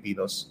for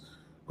Filipinos.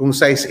 Kung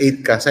size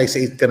 8 ka, size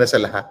 8 ka na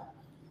sa lahat.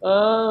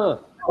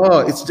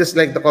 It's just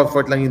like the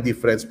comfort lang yung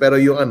difference.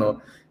 Pero yung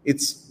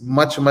it's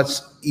much,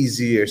 much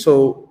easier.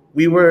 So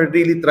we were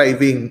really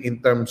thriving in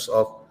terms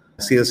of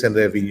sales and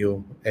revenue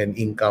and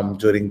income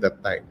during that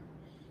time.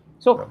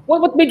 So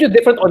what made you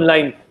different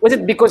online? Was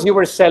it because you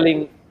were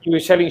selling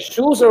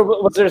shoes, or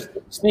was there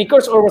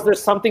sneakers, or was there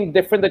something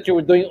different that you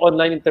were doing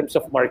online in terms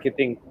of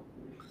marketing?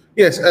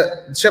 Yes,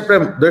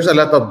 syempre, there's a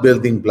lot of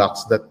building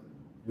blocks that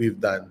we've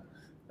done,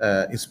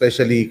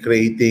 especially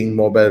creating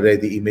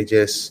mobile-ready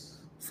images,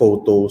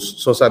 photos.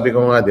 So sabi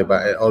ko nga, di ba,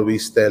 I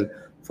always tell,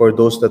 for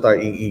those that are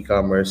in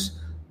e-commerce,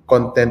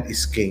 content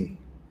is king.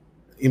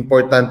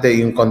 Importante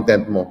yung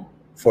content mo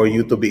for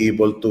you to be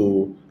able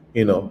to,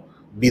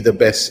 be the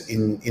best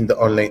in the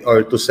online,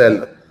 or to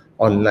sell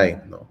online.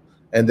 No?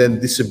 And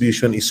then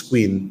distribution is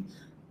queen.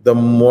 The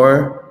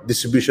more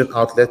distribution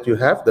outlet you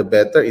have, the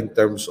better in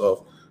terms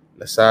of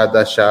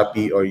Lazada,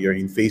 Shopee, or you're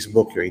in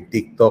Facebook, you're in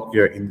TikTok,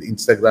 you're in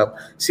Instagram.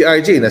 Si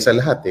RJ, nasa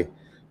lahat eh.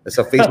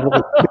 Nasa Facebook,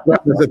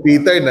 nasa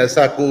Twitter,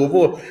 nasa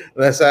Kumu,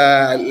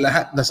 nasa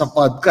lahat, nasa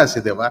podcast,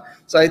 di ba?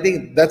 So I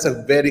think that's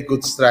a very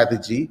good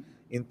strategy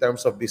in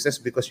terms of business,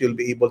 because you'll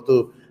be able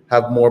to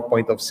have more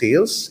point of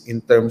sales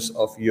in terms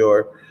of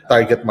your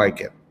target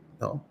market.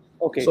 No?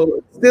 Okay.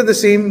 So still the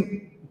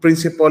same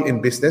principle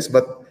in business,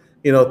 but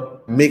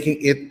making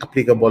it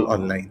applicable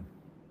online.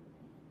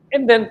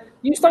 And then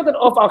you started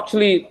off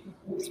actually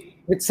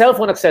with cell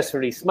phone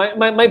accessories.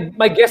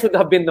 My guess would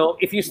have been,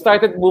 if you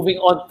started moving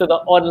on to the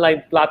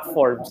online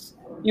platforms,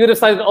 you would have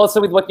started also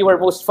with what you were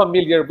most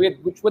familiar with,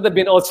 which would have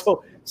been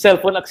also cell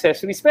phone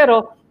accessories.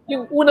 Pero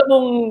yung una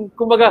mong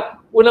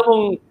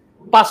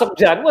pasok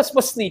dyan was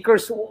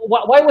sneakers.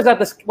 Why was that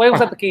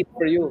the case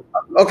for you?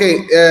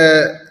 Okay,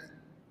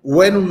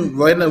 when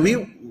we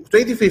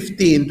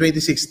 2015,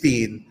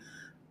 2016,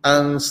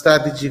 ang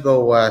strategy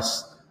ko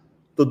was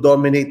to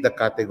dominate the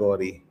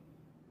category.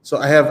 So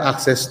I have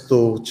access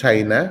to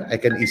China. I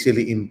can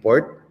easily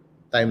import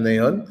time na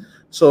yon.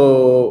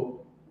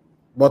 So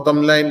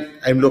bottom line,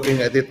 I'm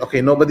looking at it,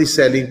 okay, nobody's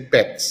selling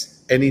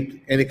pets,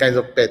 any kinds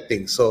of pet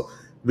things. So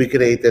we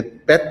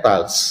created Pet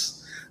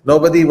Pals.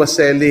 Nobody was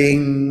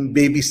selling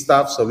baby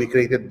stuff, so we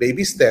created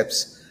Baby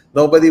Steps.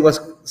 Nobody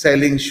was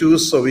selling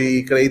shoes, so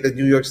we created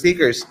New York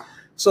Sneakers.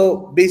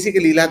 So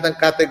basically, lahat ng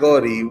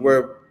category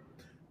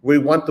we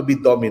want to be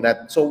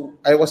dominant. So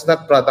I was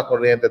not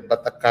product-oriented,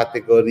 but a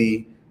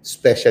category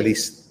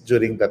specialist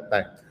during that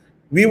time.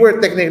 We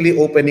were technically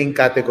opening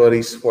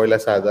categories for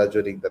Lazada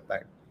during that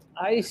time.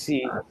 I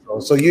see.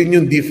 So yun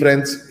yung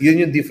different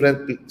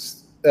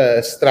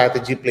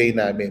strategy play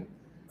namin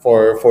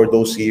for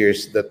those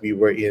years that we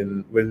were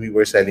in when we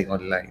were selling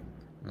online.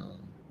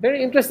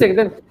 Very interesting.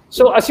 Then,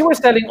 so as you were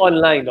selling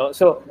online,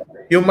 so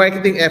yung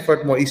marketing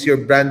effort mo is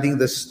you're branding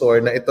the store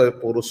na ito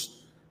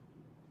puros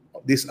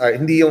these are,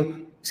 hindi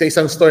yung sa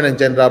isang store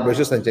nandiyan rubber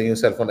shoes, nandiyan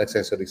yung cellphone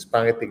accessories.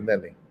 Pangit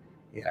tignan eh.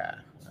 Yeah.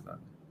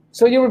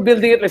 So you were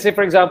building it, let's say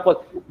for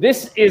example,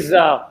 this is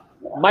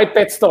my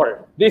pet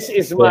store. This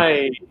is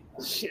my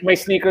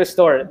sneaker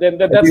store. Then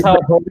that's how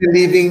home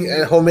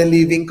and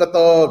living ko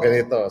to,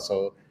 ganito.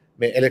 So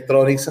may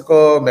electronics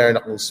ako, meron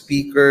akong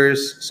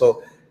speakers.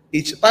 So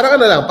Parang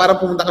ano lang, parang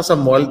pumunta ka sa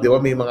mall, di ba,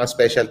 may mga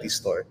specialty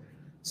store.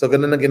 So,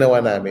 ganun ang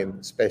ginawa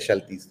namin,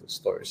 specialty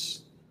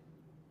stores.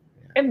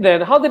 And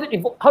then, how did it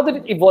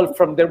evolve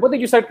from there? What did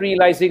you start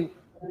realizing?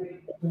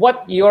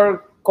 What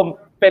your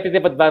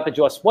competitive advantage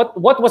was? What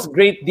was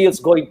Great Deals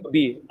going to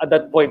be at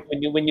that point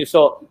when you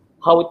saw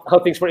how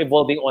things were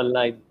evolving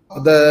online?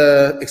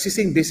 The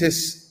existing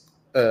business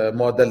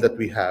model that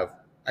we have,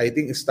 I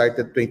think it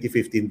started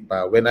 2015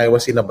 pa when I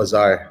was in a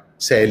bazaar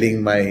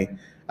selling my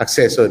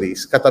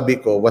accessories.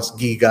 Katabi ko was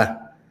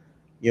Giga,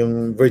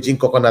 yung virgin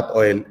coconut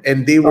oil,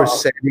 and they were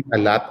selling a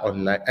lot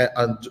online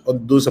on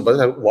doon sa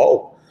bazaar.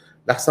 Wow,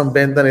 lakas ng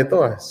benta nito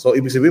ah. So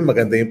ibig sabihin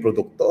maganda yung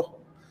produkto.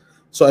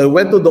 So I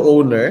went to the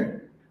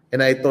owner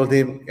and I told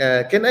him,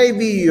 can I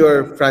be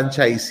your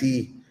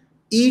franchisee?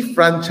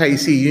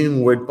 E-franchisee,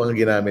 yung word pang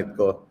ginamit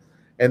ko.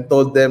 And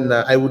told them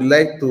na I would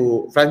like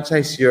to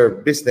franchise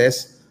your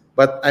business,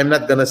 but I'm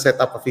not gonna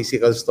set up a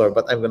physical store,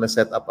 but I'm gonna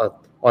set up an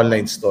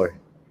online store.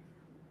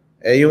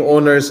 Yung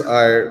owners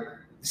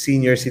are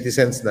senior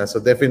citizens na, so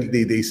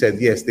definitely they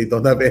said yes. They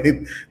don't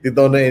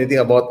know anything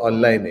about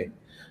online.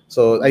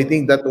 So I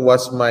think that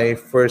was my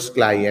first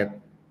client.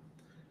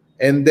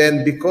 And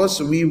then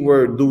because we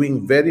were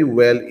doing very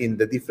well in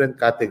the different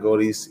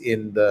categories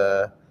in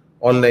the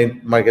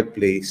online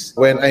marketplace,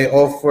 when I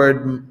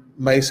offered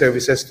my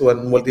services to a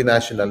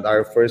multinational,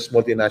 our first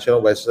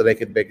multinational was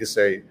Reckitt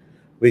Beckisser,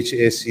 which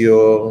is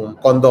yung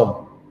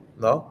condom,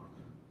 no?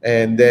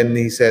 And then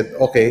he said,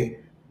 okay.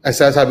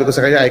 Sabi ko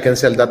sa kanya, I can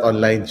sell that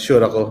online.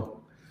 Sure ako.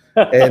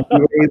 And we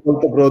were able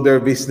to grow their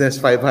business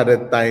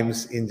 500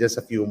 times in just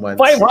a few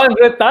months.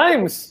 500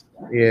 times?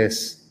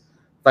 Yes.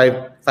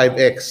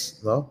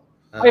 5x, no?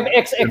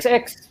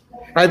 5xxx.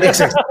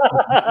 5xx.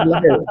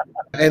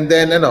 And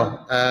then,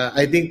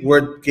 I think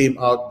word came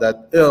out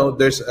that,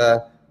 there's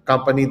a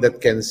company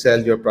that can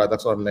sell your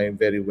products online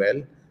very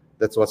well.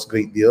 That's what's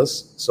Great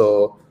Deals.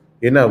 So,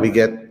 we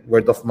get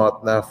word of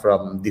mouth na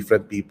from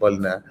different people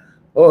na,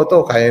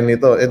 kaya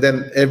nito. And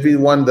then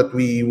everyone that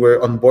we were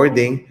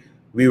onboarding,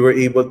 we were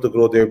able to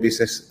grow their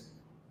business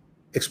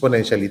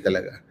exponentially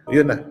talaga.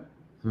 Yun na.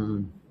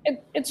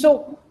 And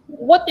so,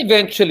 what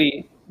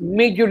eventually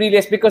made you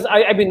realize, because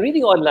I've been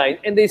reading online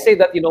and they say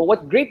that,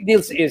 what Great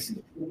Deals is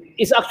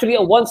actually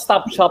a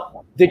one-stop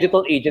shop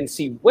digital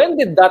agency. When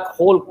did that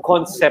whole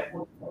concept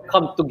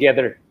come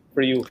together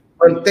for you?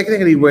 Well,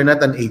 technically, we're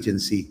not an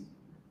agency.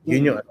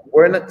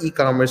 We're an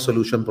e-commerce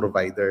solution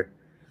provider.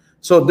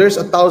 So there's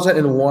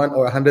 1,001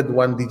 or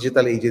 101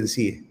 digital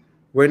agency.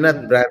 We're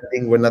not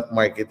branding, we're not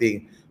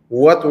marketing.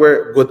 What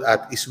we're good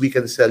at is we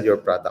can sell your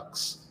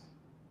products.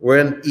 We're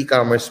an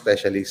e-commerce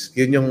specialist.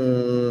 Yun yung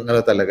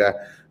talaga.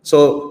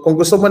 So kung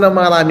gusto mo ng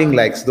maraming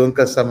likes, doon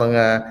ka sa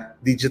mga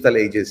digital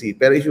agency.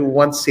 Pero if you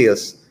want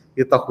sales,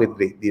 you talk with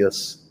Great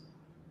Deals.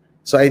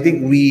 So I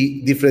think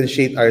we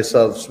differentiate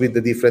ourselves with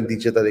the different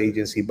digital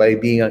agency by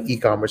being an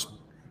e-commerce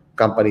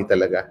company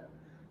talaga.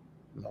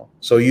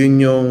 So yun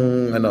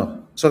yung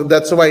So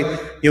that's why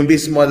yung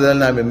business model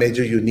namin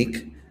medyo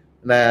unique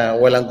na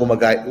walang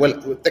gumagay. Well,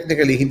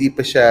 technically hindi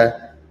pa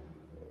siya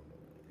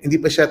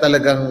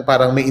talagang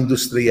parang may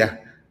industriya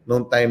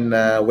noong time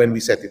na when we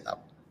set it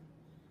up.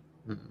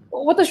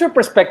 What is your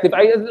perspective?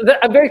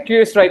 I'm very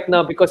curious right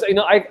now because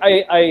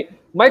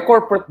my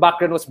corporate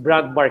background was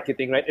brand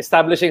marketing, right?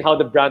 Establishing how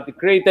the brand is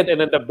created and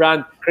then the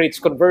brand creates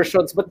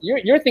conversions. But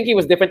your thinking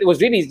was different. It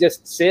was really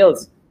just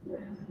sales.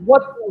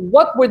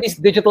 What were these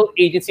digital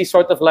agencies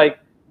sort of like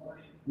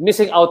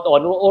missing out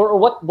on, or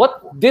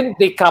what didn't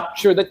they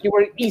capture that you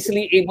were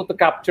easily able to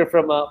capture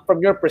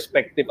from your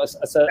perspective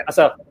as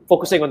a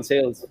focusing on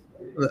sales?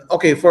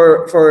 Okay,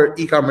 for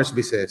e-commerce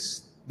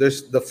business,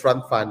 there's the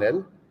front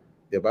funnel,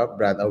 diba?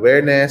 Brand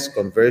awareness,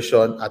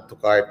 conversion, add to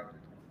cart.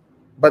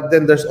 But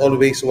then there's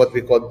always what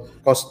we call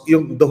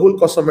the whole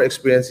customer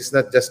experience is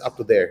not just up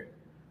to there.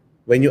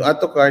 When you add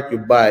to cart, you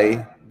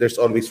buy, there's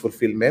always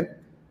fulfillment,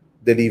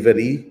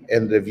 delivery,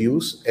 and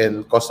reviews,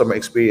 and customer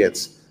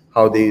experience,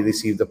 how they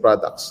receive the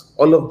products.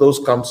 All of those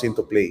comes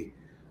into play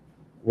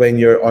when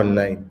you're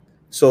online.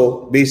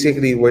 So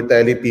basically, we're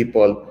telling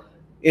people,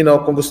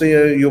 kung gusto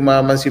niyo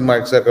yumaman si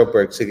Mark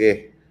Zuckerberg,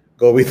 sige,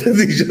 go with a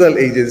digital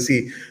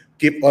agency,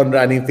 keep on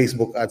running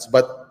Facebook ads.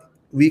 But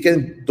we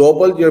can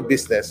double your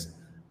business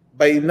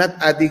by not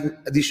adding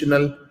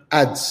additional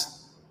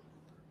ads.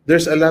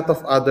 There's a lot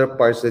of other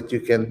parts that you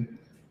can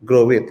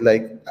grow with,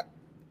 like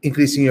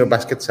increasing your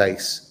basket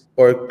size,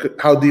 or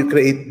how do you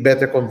create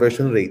better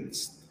conversion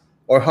rates,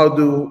 or how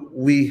do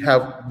we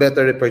have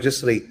better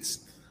repurchase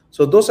rates.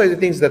 So those are the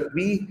things that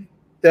we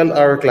tell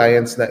our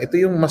clients na ito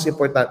yung mas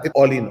importante,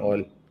 all in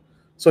all.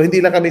 So hindi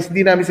namin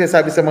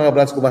sinasabi sa mga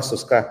brands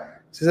gumastos ka.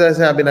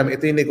 Sinasabi namin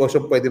ito yung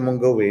negosyo pwede mong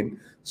gawin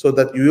so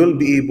that you will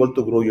be able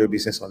to grow your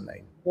business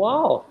online.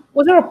 Wow.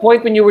 Was there a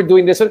point when you were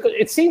doing this?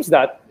 It seems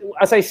that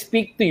as I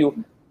speak to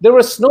you, there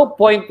was no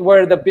point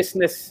where the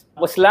business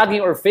was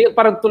lagging or failed.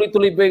 Parang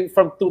tuloy-tuloy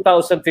from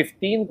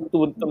 2015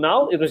 to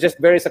now, it was just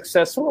very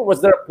successful. Or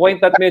was there a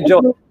point that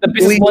medyo the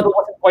business model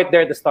wasn't quite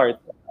there at the start?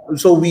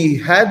 So we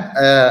had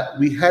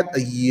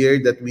a year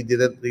that we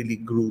didn't really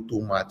grow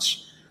too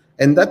much.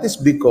 And that is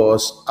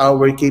because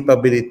our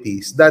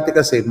capabilities, dati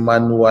kasi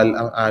manual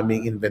ang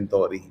aming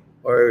inventory.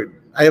 Or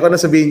ayoko na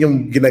sabihin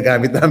yung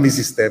ginagamit namin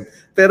system,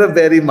 pero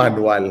very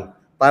manual.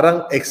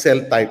 Parang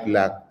Excel type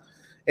lang.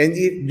 And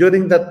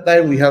during that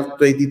time, we have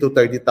 20 to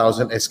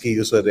 30,000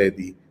 SKUs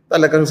already.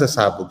 Talagang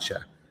sasabog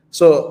siya.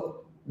 So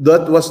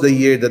that was the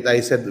year that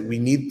I said we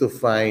need to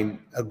find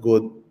a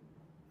good,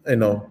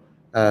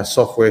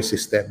 software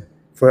system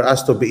for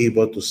us to be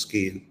able to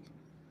scale.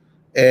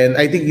 And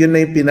I think yun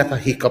na yung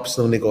pinaka-hiccups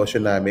ng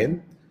negosyo namin.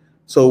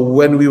 So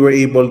when we were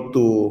able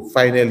to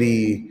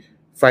finally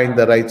find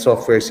the right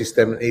software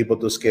system and able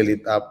to scale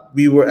it up,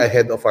 we were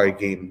ahead of our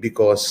game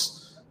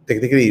because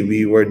technically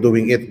we were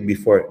doing it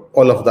before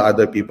all of the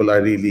other people are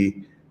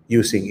really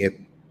using it.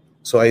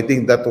 So I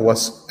think that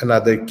was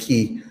another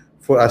key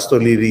for us to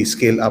really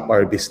scale up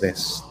our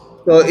business.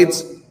 So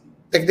it's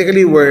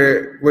technically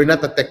we're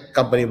not a tech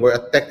company, we're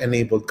a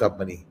tech-enabled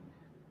company.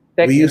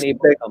 We use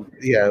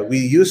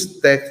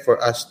tech for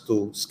us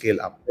to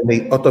scale up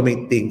and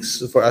automate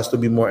things for us to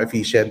be more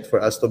efficient, for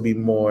us to be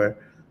more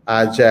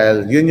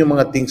agile. Yun yung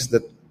mga things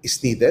that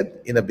is needed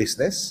in a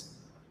business.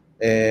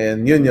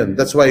 And yun.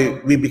 That's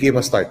why we became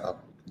a startup.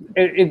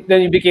 Then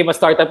you became a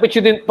startup, which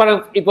you didn't,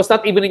 it was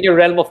not even in your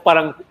realm of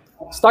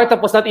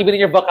startup was not even in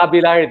your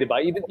vocabulary, di ba?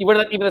 You were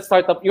not even a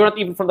startup. You were not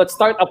even from that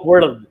startup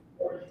world.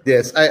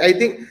 Yes, I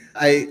think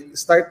I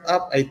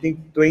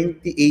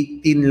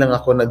 2018 lang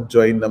ako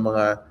nag-join ng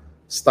mga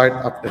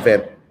startup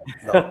event.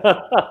 No?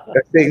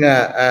 Kasi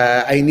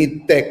nga, I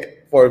need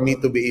tech for me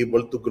to be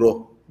able to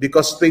grow.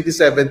 Because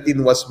 2017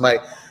 was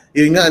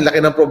yun nga, ang laki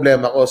ng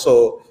problema ko.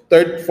 So,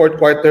 fourth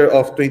quarter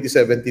of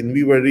 2017,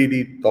 we were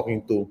really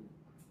talking to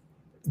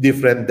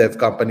different dev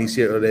companies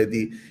here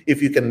already.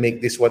 If you can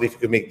make this one, if you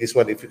can make this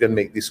one, if you can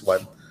make this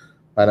one.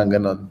 Parang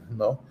ganon,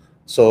 no?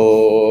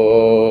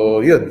 So,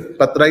 yun.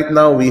 But right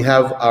now, we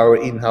have our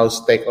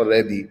in-house tech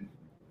already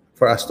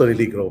for us to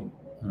really grow.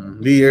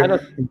 We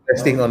are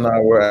investing on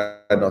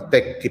our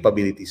tech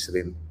capabilities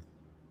rin.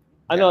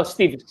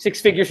 Steve,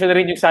 6 figures na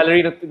rin yung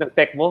salary ng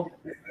tech mo?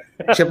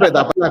 Siyempre,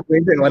 dapat na.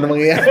 Ano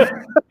mangyayari?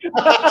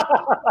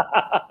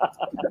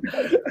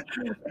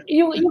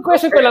 yung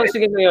question ko lang,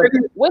 sige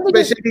ngayon.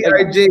 Especially,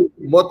 RJ,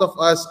 both of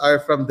us are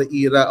from the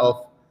era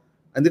of,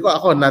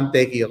 ako,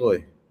 non-techie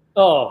ako eh.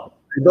 Oh.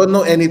 I don't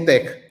know any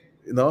tech.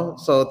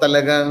 So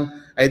talagang,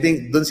 I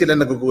think, dun sila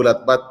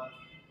nagugulat. But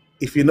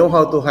if you know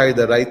how to hire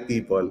the right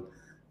people,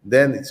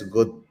 then it's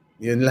good.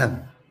 Yun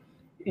lang.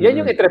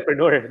 Yan yung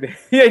entrepreneur.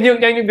 yan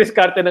yung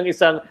diskarte ng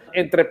isang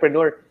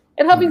entrepreneur.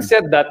 And having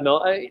said that,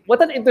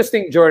 what an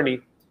interesting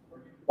journey.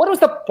 What was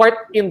the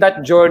part in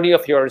that journey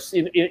of yours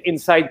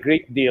inside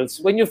Great Deals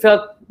when you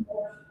felt,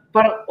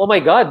 parang, oh my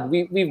God,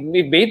 we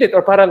made it,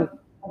 or parang,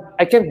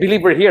 I can't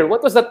believe we're here.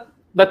 What was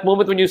that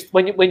moment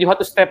when you had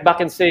to step back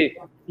and say,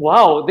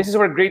 wow, this is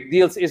where Great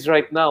Deals is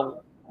right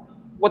now?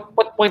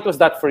 What point was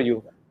that for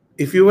you?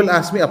 If you will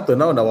ask me up to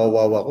now,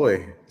 nawawawa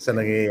ko sa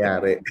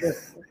nangyayari.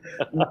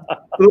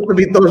 Truth to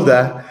be told,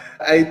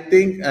 I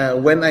think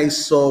when I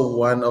saw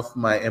one of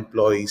my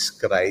employees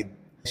cried,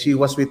 she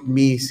was with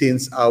me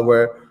since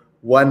our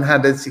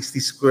 160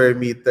 square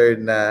meter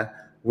na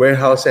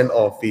warehouse and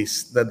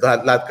office na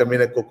lahat kami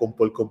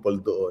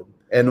nagkukumpul-kumpul doon.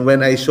 And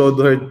when I showed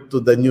her to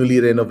the newly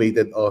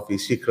renovated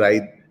office, she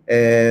cried.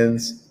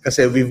 And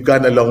kasi we've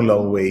gone a long,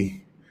 long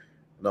way.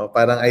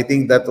 Parang I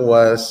think that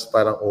was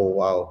parang, oh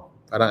wow.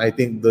 Parang I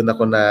think doon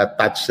ako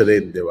na-touch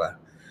rin, di ba?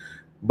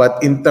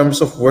 But in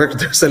terms of work,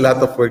 there's a lot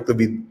of work to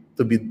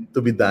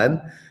be done.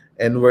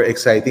 And we're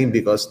exciting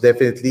because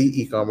definitely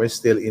e-commerce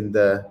still in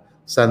the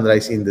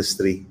sunrise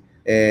industry.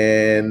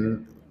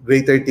 And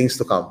greater things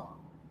to come.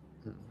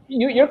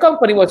 Your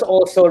company was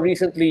also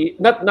recently,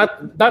 not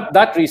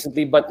that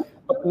recently, but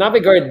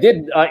Navigar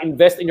did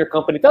invest in your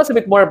company. Tell us a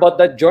bit more about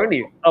that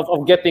journey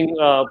of getting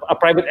a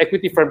private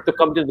equity firm to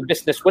come to the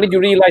business. When did you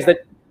realize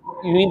that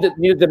you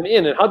needed them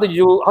in, and how did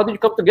you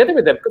come together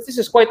with them? Because this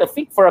is quite a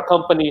feat for a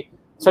company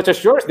such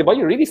as yours, diba?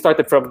 You really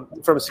started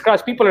from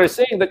scratch. People are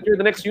saying that you're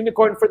the next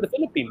unicorn for the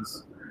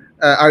Philippines.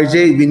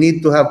 RJ, we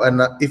need to have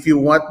if you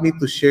want me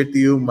to share to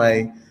you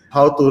my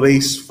how to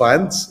raise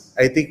funds,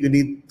 I think you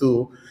need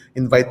to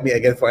invite me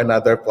again for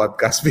another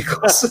podcast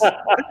because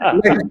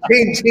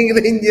changing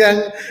rin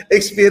yung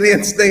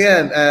experience na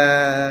yan.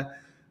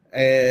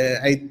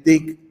 I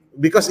think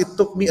because it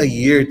took me a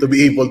year to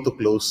be able to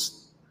close.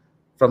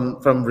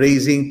 From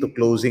raising to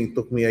closing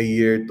took me a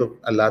year, took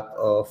a lot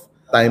of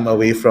time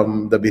away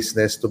from the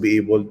business to be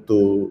able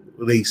to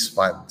raise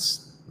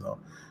funds.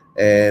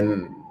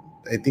 And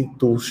I think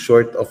too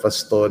short of a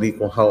story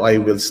kung how I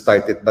will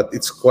start it, but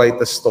it's quite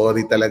a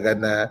story talaga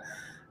na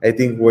I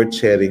think worth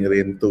sharing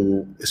rin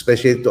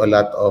especially to a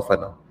lot of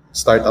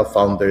startup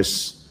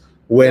founders.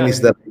 When is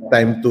the right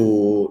time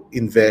to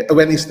invest?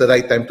 When is the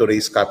right time to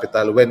raise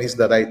capital?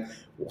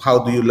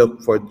 How do you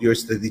look for your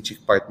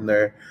strategic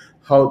partner?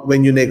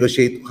 When you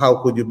negotiate,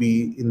 how could you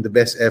be in the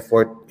best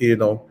effort,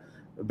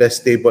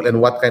 best stable, and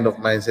what kind of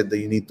mindset that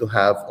you need to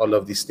have, all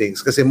of these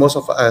things. Kasi most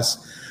of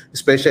us,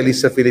 especially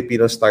sa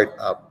Filipino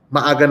startup,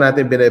 maaga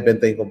natin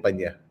binebenta yung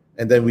kumpanya.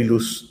 and then we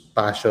lose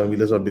passion, we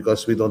lose all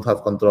because we don't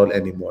have control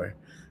anymore.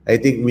 I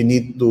think we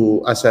need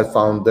to, as a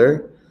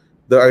founder,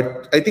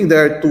 I think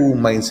there are two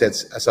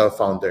mindsets as a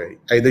founder.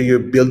 Either you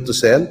build to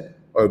sell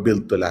or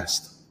build to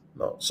last.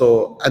 No.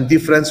 So, a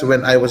difference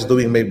when I was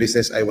doing my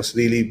business, I was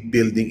really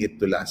building it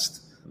to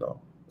last. No.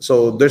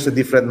 So, there's a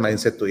different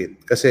mindset to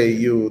it. Kasi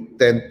you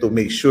tend to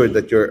make sure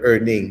that you're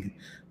earning,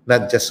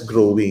 not just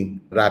growing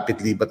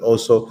rapidly, but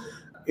also,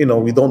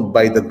 we don't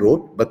buy the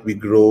growth, but we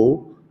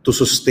grow to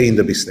sustain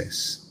the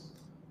business.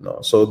 No.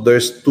 So,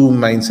 there's two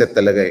mindset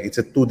talaga. It's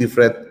a two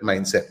different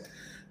mindset.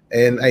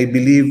 And I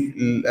believe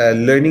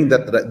learning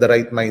that the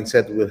right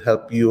mindset will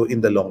help you in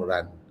the long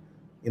run,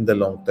 in the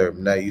long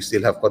term. Na you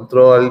still have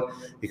control,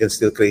 you can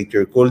still create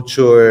your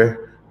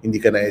culture, hindi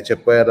ka na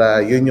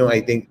echepwera. Yun yung,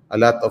 I think, a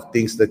lot of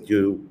things that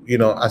you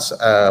as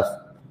a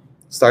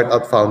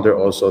startup founder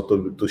also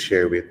to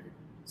share with.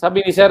 Sabi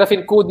ni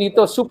Serafin Ku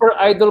dito, super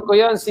idol ko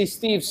yan, si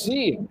Steve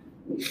C.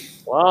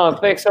 Wow,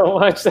 thanks so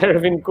much,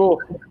 Serafin Ku.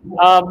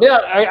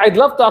 I'd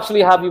love to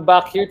actually have you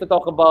back here to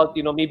talk about,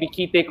 maybe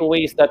key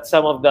takeaways that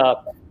some of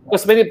the,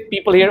 because many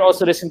people here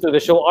also listen to the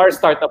show are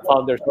startup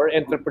founders or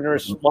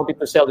entrepreneurs wanting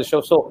to sell the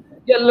show. So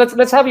yeah,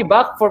 let's have you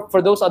back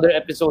for those other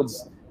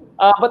episodes.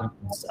 But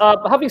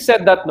having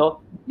said that,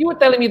 you were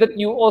telling me that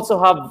you also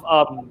have,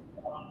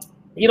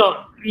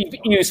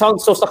 you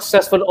sound so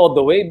successful all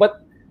the way,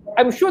 but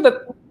I'm sure that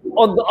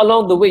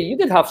along the way you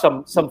did have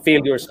some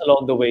failures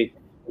along the way.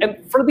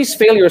 And for these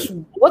failures,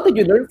 what did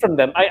you learn from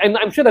them?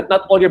 I'm sure that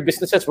not all your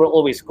businesses were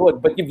always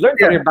good, but you've learned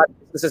from your bad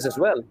businesses as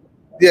well.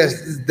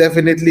 Yes,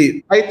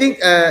 definitely. I think,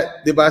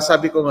 diba,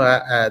 sabi ko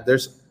nga,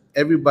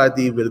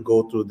 everybody will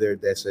go through their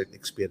desert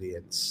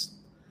experience.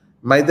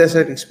 My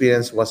desert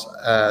experience was,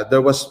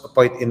 there was a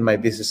point in my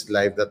business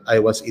life that I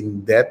was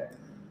in debt.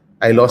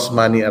 I lost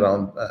money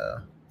around,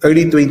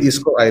 early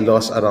 20s ko, I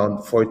lost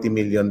around 40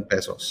 million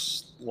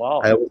pesos.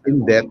 Wow. I was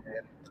in debt.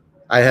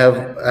 I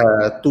have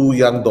 2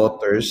 young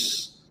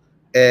daughters.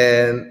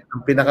 And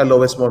ang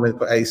pinaka-lowest moment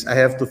ko is I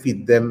have to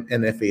feed them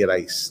NFA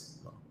rice.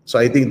 So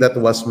I think that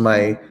was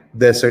my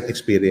desert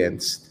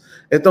experience.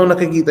 Itong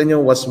nakikita nyo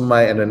was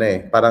my,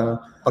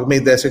 parang pag may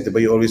desert, diba,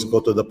 you always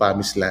go to the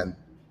promised land.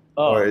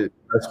 Oh. Or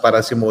as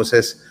para si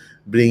Moses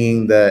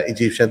bringing the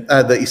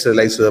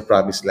Israelites to the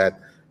promised land.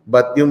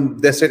 But yung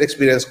desert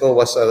experience ko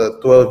was a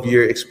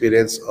 12-year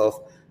experience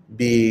of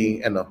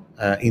being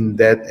in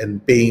debt and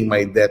paying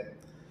my debt.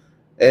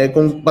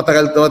 Kung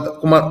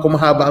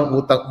mahaba ang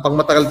utang, pag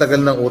matagal-tagal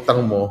ng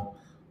utang mo,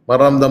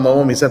 maramdaman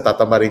mo minsan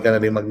tatamarin ka na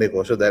rin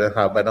magnegosyo dahil ang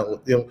haba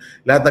ng yung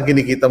lahat ng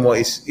kinikita mo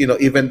is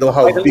even though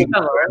how big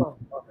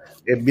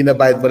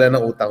binabayad mo lang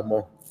ng utang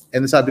mo.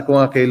 And sabi ko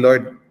nga kay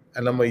Lord,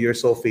 alam mo, you're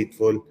so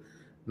faithful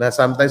na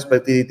sometimes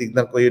pag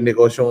tinitignan ko yung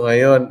negosyo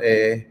ngayon,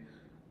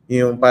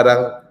 yung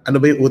parang ano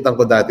ba yung utang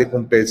ko dati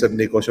compared sa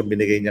negosyo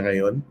binigay niya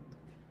ngayon.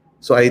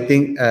 So I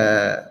think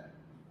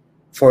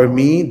for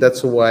me,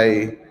 that's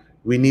why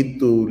we need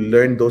to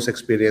learn those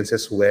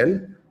experiences well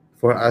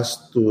for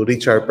us to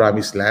reach our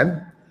promised land.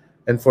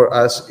 And for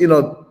us,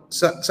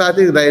 sa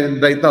atin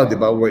right now, di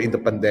ba, we're in the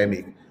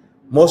pandemic.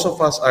 Most of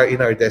us are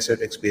in our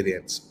desert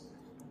experience.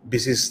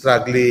 Business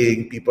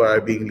struggling, people are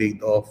being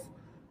laid off.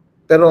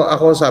 Pero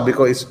ako, sabi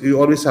ko, is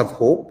you always have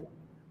hope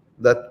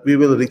that we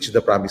will reach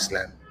the promised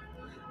land.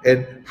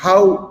 And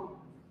how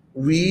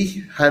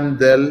we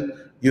handle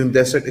yung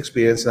desert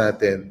experience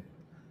natin,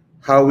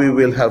 how we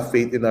will have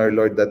faith in our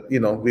Lord that,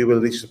 we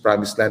will reach the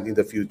promised land in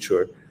the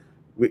future,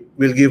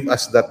 will give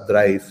us that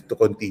drive to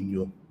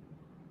continue.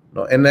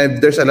 No? And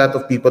there's a lot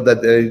of people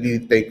that I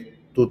really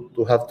take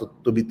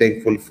to be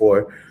thankful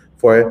for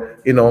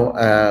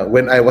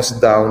when I was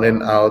down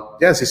and out.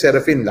 Yan, si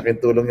Serafin,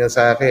 laking tulong yan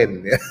sa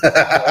akin.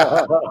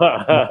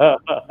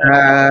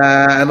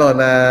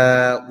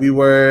 We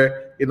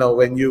were,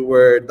 when you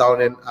were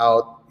down and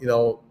out,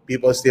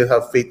 people still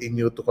have faith in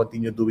you to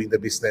continue doing the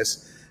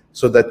business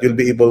so that you'll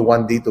be able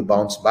one day to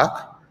bounce back.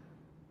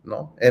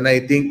 No? And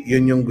I think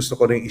yun yung gusto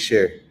ko rin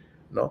i-share.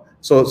 No?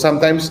 So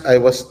sometimes I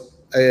was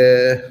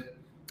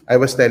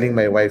telling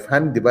my wife,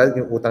 Han, di ba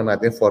yung utang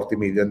natin 40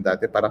 million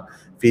dati, parang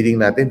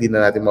feeling natin hindi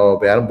na natin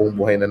mababayaran, buong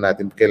buhay na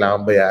natin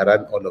kailangan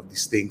bayaran all of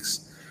these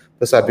things.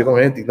 So sabi ko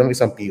ngayon, tignan mo,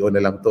 isang PO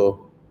na lang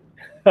to.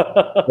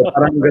 So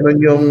parang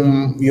ganun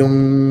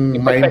yung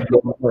mind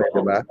blow mo,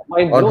 di ba?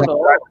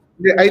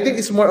 I think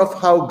it's more of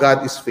how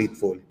God is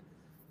faithful.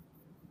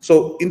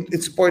 So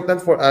it's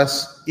important for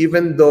us,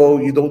 even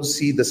though you don't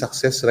see the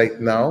success right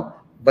now,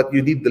 but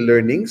you need the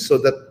learning so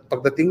that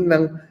pagdating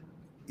ng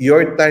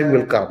your time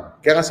will come.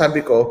 Kaya nga sabi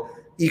ko,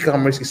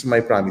 e-commerce is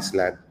my promised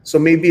land. So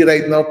maybe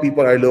right now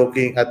people are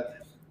looking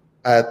at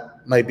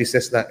my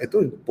business na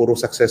ito, puro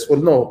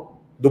successful. No,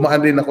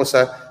 dumaan rin ako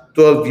sa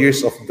 12 years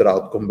of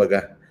drought,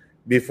 kumbaga,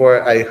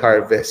 before I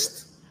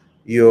harvest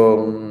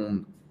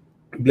yung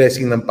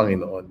blessing ng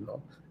Panginoon.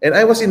 No? And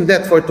I was in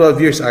debt for 12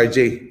 years,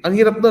 RJ. Ang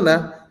hirap nun,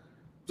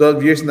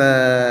 12 years na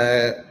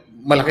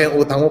malaki ang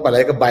utang mo,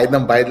 palagi ka bayad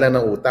lang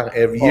ng utang.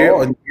 Every year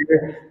on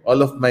year, all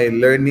of my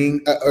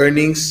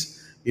earnings,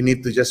 you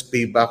need to just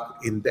pay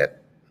back in debt.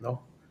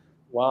 No?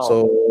 Wow. So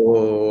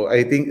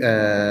I think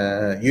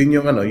yun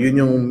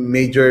yung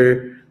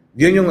major,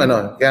 yun yung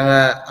kaya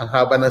nga ang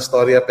haba ng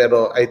storya,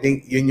 pero I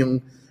think yun yung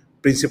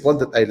principle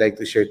that I like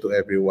to share to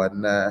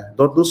everyone, na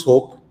don't lose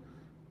hope,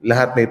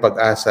 lahat may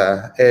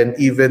pag-asa. And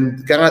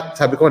even, kaya nga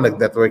sabi ko,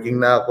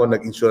 nag-networking na ako,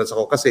 nag-insurance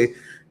ako, kasi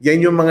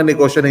yan yung mga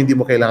negosyo na hindi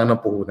mo kailangan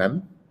ng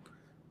puhunan,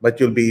 but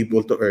you'll be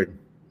able to earn.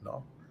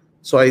 No?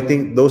 So I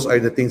think those are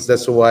the things.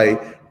 That's why,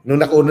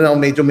 nung nakauna na ako,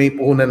 medyo may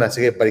puhunan na,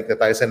 sige, balik na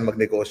tayo sa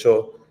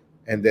magnegosyo.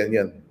 And then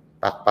yun,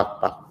 pak.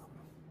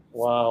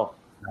 Wow.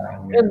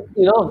 And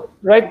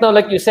right now,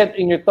 like you said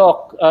in your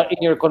talk, in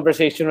your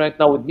conversation right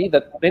now with me,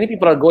 that many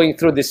people are going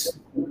through this.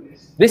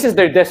 This is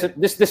their desert.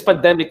 This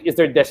pandemic is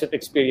their desert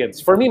experience.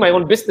 For me, my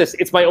own business,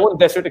 it's my own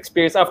desert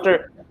experience.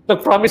 After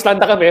nag-promise land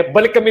na kami,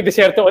 balik kami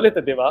desierto ulit,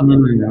 di ba?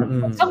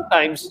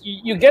 Sometimes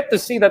you get to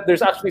see that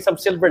there's actually some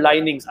silver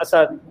linings.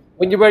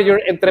 When you wear your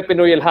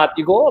entrepreneurial hat,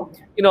 you go,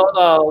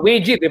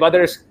 wage it, di ba?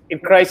 There's in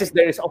crisis,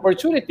 there is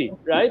opportunity,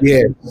 right?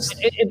 Yes.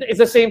 It's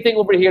the same thing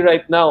over here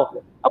right now.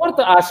 I wanted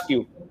to ask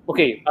you,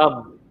 okay,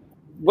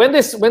 when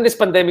this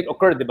pandemic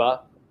occurred,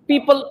 diba,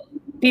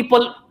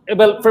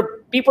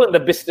 for people in the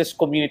business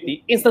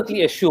community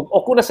instantly assume,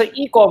 kung nasa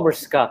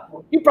e-commerce ka,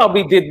 you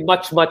probably did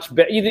much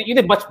better. You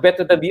did much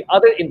better than the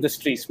other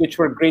industries which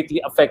were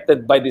greatly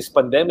affected by this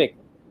pandemic.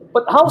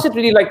 But how is it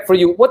really like for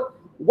you?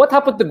 What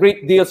happened to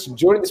great deals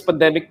during this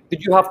pandemic?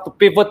 Did you have to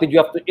pivot? Did you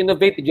have to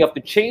innovate? Did you have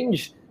to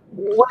change?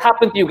 What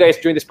happened to you guys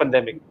during this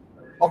pandemic?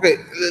 Okay,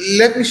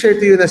 let me share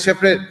to you na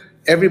syempre,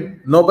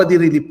 nobody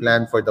really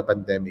planned for the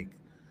pandemic.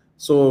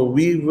 So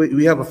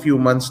we have a few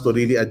months to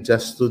really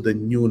adjust to the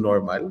new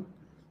normal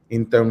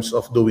in terms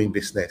of doing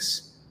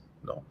business.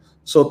 No.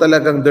 So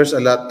talagang there's a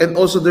lot, and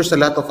also there's a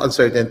lot of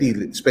uncertainty,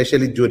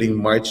 especially during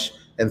March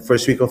and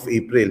first week of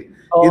April.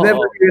 You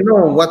never really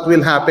know what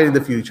will happen in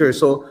the future.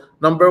 So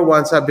number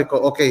one, sabi ko,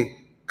 okay,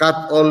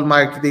 cut all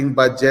marketing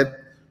budget.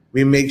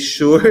 We make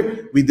sure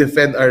we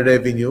defend our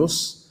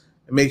revenues,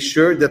 make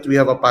sure that we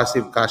have a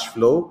passive cash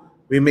flow.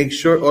 We make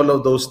sure all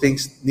of those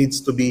things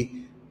needs to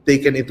be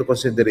taken into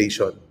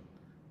consideration.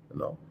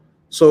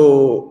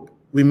 So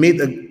we made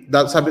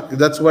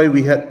that's why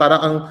we had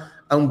parang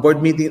ang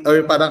board meeting,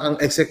 or parang ang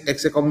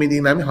execom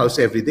meeting namin house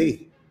every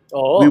day.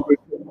 We were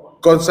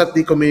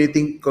constantly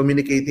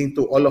communicating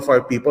to all of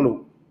our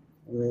people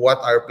what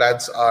our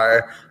plans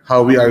are,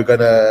 how we are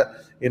gonna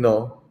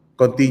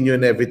continue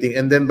and everything.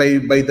 And then by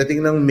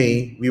dating ng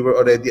May, we were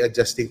already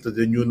adjusting to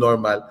the new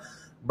normal.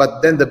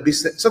 But then the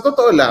business, sa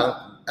totoo lang,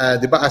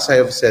 di ba, as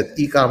I have said,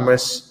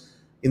 e-commerce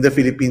in the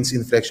Philippines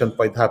inflection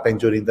point happened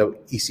during the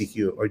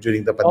ECQ or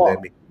during the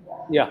pandemic.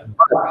 Yeah.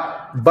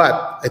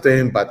 But ito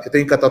yung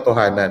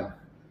katotohanan.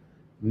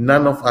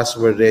 None of us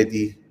were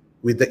ready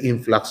with the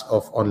influx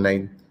of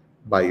online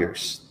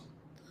buyers.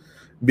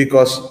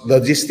 Because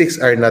logistics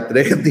are not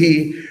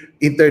ready,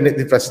 internet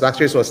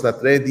infrastructures was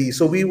not ready,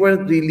 so we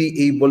weren't really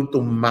able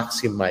to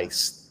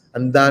maximize.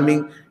 Ang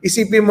daming,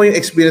 isipin mo yung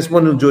experience mo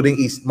during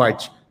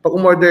March. Pag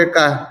umorder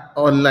ka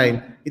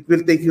online, it will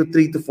take you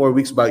 3 to 4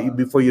 weeks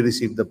before you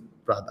receive the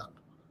product.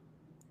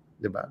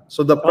 Diba?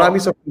 So the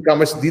promise of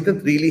e-commerce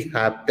didn't really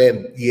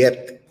happen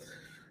yet,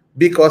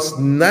 because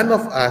none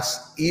of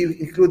us,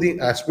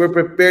 including us, were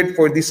prepared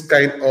for this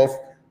kind of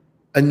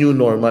a new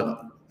normal.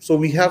 So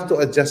we have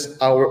to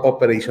adjust our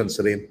operations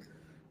rin.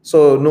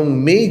 So nung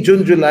May,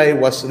 June, July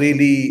was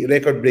really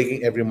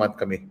record-breaking every month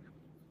kami.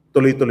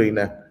 Tuloy-tuloy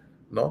na.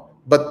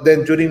 No? But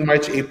then during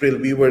March, April,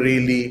 we were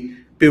really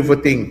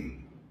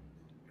pivoting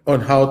on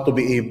how to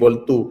be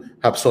able to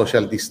have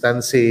social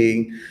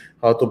distancing,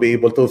 how to be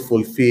able to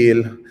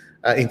fulfill,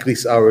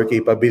 increase our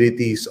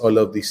capabilities, all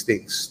of these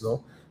things.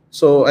 No?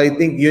 So I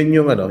think yun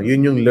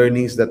yung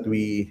learnings that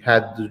we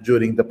had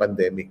during the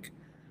pandemic.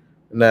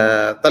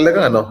 Na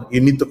talagang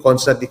you need to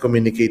constantly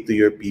communicate to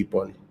your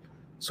people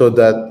so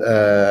that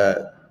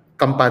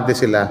kampante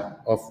sila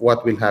of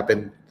what will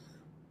happen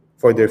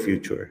for their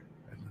future.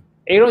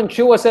 Aaron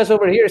Chua says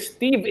over here,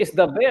 Steve is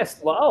the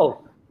best.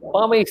 Wow.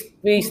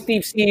 May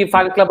Steve C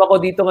fan club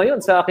ako dito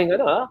ngayon sa aking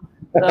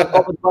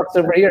comment box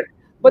over here.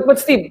 But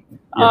Steve,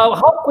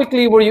 how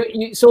quickly were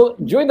you? So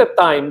during that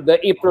time, the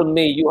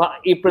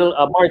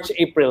March,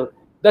 April,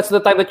 that's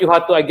the time that you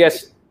had to, I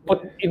guess,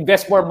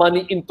 invest more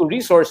money into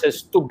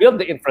resources to build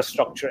the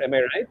infrastructure. Am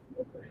I right?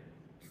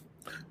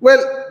 Well,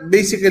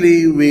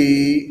 basically,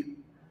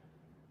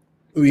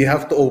 we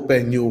have to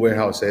open new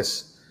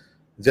warehouses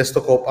just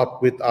to cope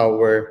up with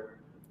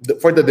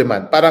for the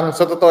demand. Parang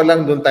sa totoo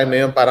lang, doon time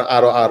na yun, parang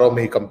araw-araw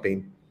may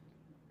campaign.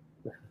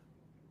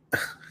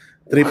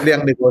 Triple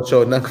ang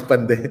negosyo ng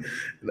pandemic.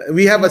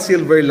 We have a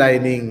silver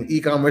lining.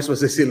 E-commerce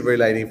was a silver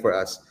lining for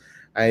us.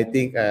 I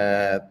think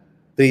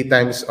 3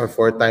 times or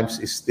 4 times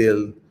is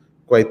still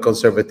quite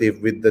conservative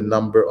with the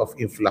number of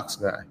influx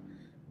nga.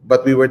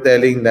 But we were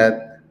telling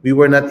that we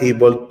were not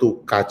able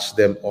to catch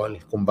them all,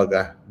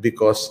 kumbaga,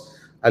 because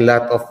a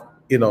lot of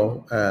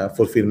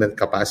fulfillment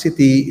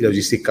capacity,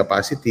 logistic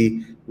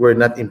capacity were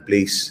not in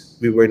place.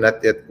 Were not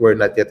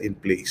yet in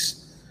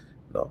place.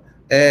 No?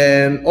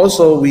 And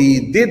also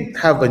we did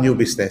have a new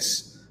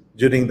business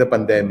during the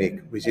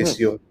pandemic, which is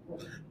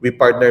we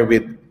partner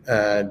with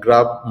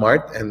Grab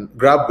Mart and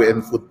Grab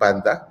and Food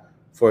Panda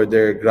for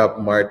their Grab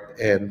Mart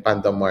and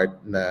Panda Mart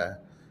na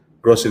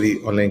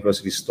online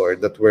grocery store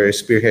that we're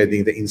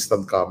spearheading the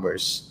instant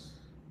commerce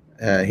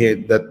here,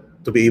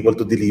 that to be able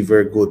to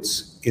deliver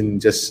goods in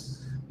just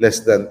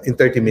less than in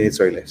 30 minutes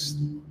or less.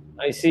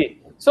 I see.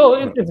 So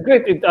it's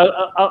great.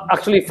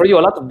 Actually, for you,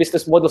 a lot of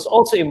business models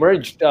also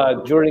emerged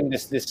during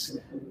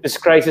this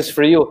crisis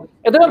for you.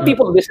 And there are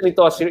people listening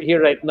to us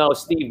here right now,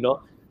 Steve, no?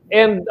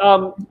 And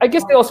I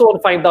guess they also want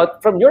to find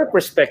out from your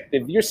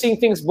perspective. You're seeing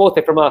things both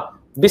from a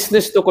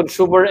business to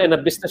consumer and a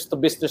business to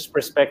business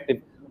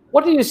perspective.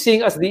 What are you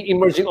seeing as the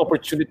emerging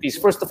opportunities?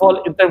 First of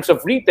all, in terms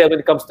of retail when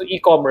it comes to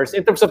e-commerce,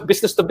 in terms of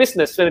business to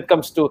business when it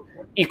comes to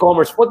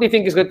e-commerce, what do you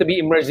think is going to be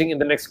emerging in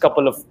the next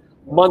couple of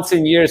months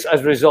and years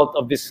as a result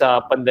of this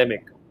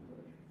pandemic?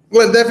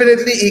 Well,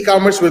 definitely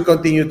e-commerce will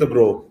continue to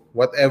grow.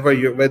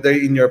 Whether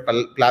in your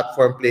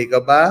platform play ka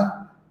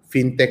ba,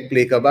 fintech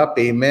play ka ba,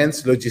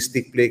 payments,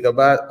 logistic play ka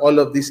ba, all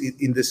of this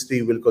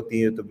industry will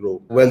continue to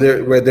grow.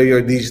 Whether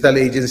your digital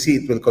agency,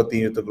 it will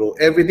continue to grow.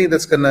 Everything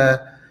that's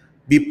gonna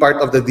be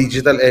part of the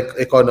digital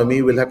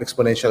economy will have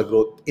exponential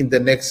growth in the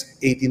next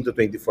 18 to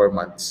 24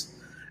 months.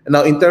 And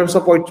now, in terms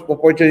of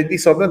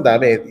opportunities, sobrang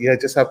dami. You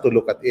just have to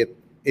look at it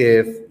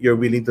if you're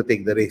willing to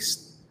take the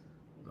risk.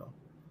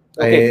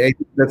 Okay. I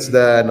think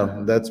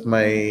that's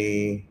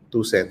my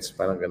 2 cents.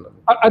 Parang ganun.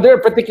 Are there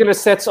particular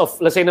sets of,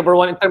 let's say, number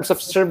one, in terms of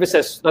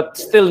services that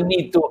still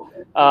need to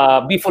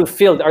be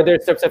fulfilled? Are there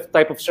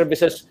type of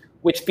services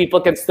which people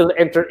can still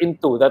enter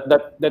into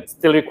that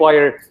still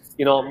require,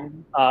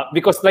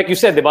 because like you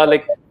said, diba,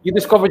 like you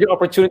discovered your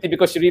opportunity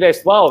because you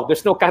realized, wow,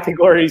 there's no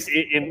categories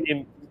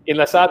in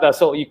Lazada,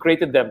 so you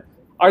created them.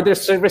 Are there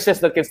services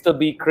that can still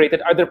be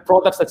created? Are there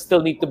products that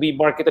still need to be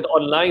marketed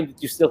online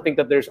that you still think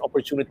that there's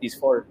opportunities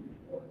for?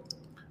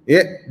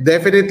 Yeah,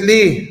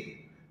 definitely.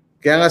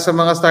 Kaya nga sa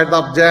mga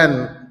startup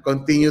dyan,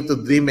 continue to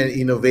dream and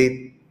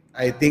innovate.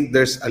 I think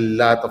there's a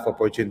lot of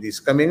opportunities.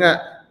 Kami nga,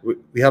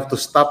 we have to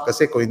stop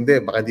kasi kung hindi,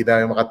 baka hindi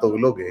namin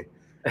makatulog eh.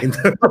 In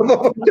terms of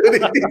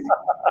opportunities.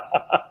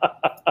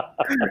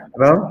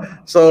 No?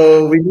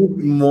 So we need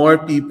more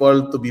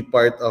people to be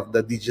part of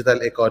the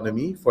digital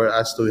economy for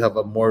us to have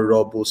a more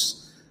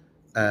robust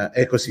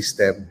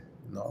ecosystem.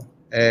 No?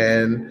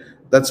 And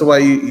that's why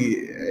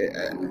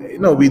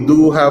we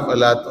do have a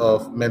lot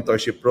of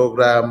mentorship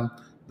program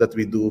that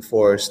we do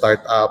for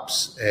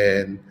startups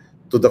and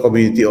to the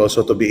community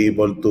also to be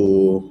able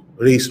to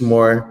raise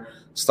more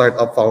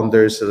startup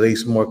founders,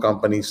 raise more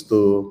companies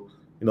to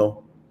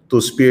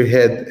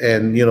spearhead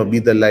and be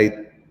the light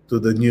to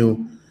the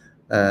new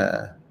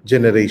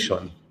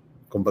generation.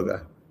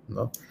 Kumbaga,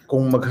 no?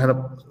 Kung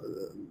maghanap,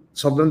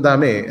 sobrang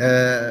dami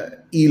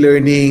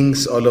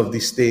e-learnings, all of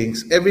these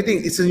things,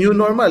 everything, it's a new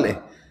normal eh.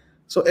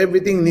 So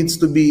everything needs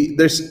to be,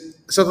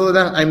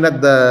 I'm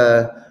not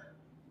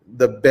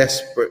the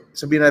best,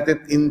 sabihin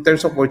natin, in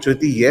terms of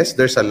opportunity, yes,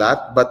 there's a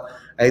lot, but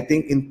I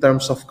think in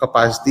terms of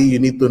capacity, you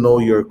need to know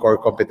your core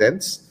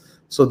competence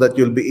so that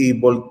you'll be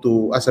able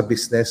to, as a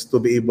business, to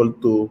be able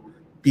to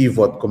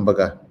pivot,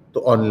 kumbaga, to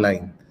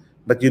online.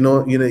 But you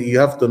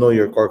have to know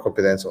your core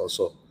competence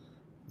also.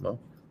 No?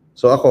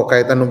 So ako,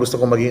 kahit anong gusto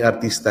kong maging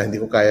artista, hindi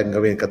ko kayang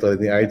gawin katulad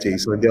ni RJ.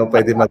 So hindi ako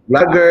pwede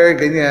mag-vlogger,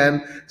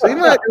 ganyan. So yung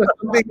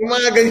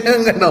mga ganyan,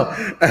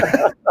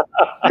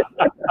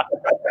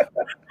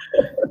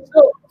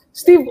 So,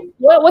 Steve,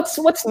 what's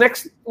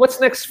next? What's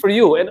next for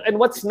you, and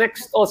what's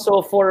next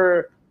also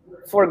for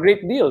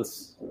Great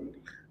Deals?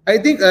 I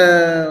think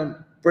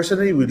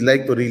personally, we'd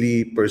like to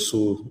really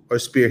pursue or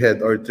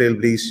spearhead or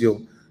trailblaze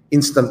yung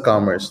instant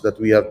commerce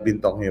that we have been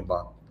talking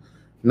about.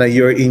 Now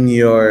you're in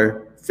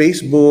your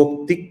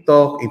Facebook,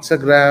 TikTok,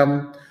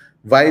 Instagram,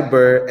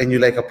 Viber, and you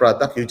like a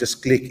product, you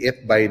just click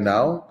it, buy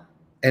now,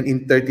 and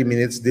in 30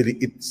 minutes,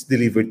 it's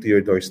delivered to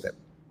your doorstep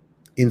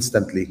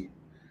instantly.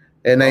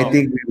 And I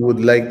think we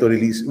would like to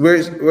release.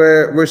 We're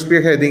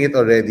spearheading it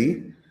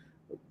already.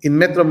 In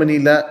Metro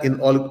Manila, in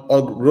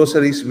all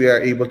groceries, we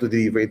are able to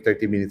deliver in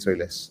 30 minutes or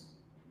less.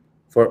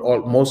 For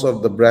most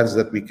of the brands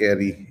that we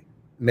carry,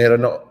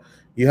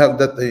 you have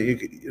that.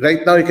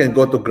 Right now, you can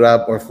go to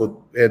Grab or Food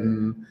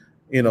and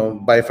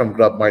buy from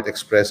Grab Mart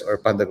Express or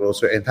Panda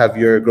Grocer and have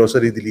your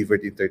grocery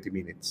delivered in 30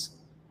 minutes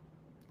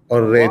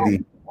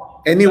already.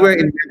 Wow. Anywhere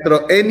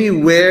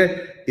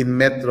in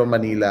Metro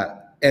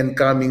Manila, and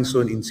coming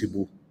soon in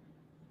Cebu.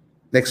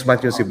 Next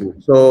month in Cebu.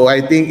 So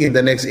I think in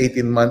the next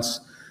 18 months,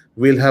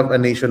 we'll have a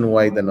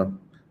nationwide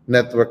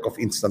network of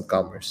instant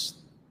commerce.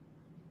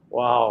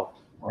 Wow.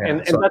 Yeah. And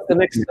that's the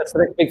next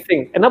big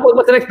thing. And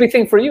what's the next big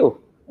thing for you?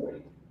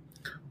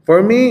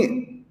 For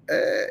me,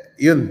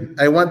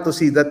 I want to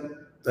see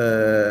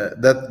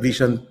that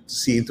vision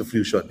see into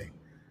fusion.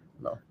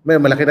 No.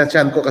 May malaki na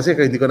tiyan ko kasi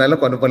hindi ko na alam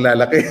kung ano pang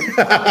lalaki.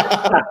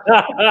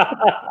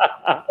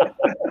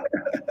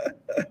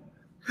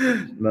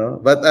 No,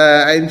 but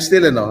I'm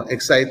still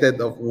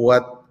excited of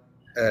what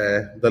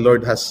the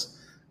Lord has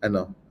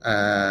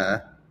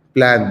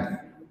planned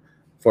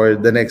for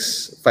the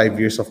next 5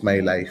 years of my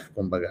life,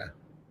 kumbaga.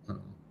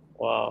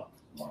 Wow.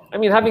 I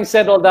mean, having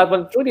said all that,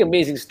 well, it's really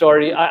amazing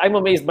story. I'm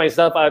amazed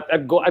myself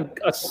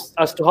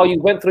as to how you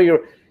went through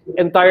your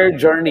entire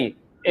journey.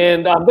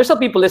 And there's some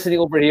people listening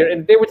over here,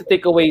 and they were to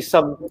take away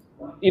some,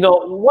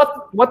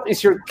 what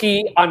is your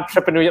key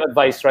entrepreneurial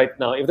advice right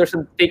now? If there's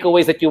some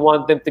takeaways that you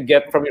want them to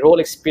get from your whole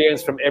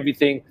experience, from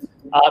everything,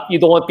 you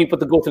don't want people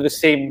to go through the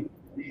same,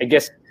 I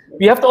guess,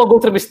 we have to all go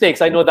through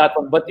mistakes. I know that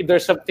one, but if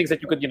there's some things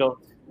that you could,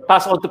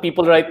 pass on to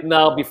people right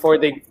now before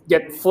they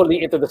get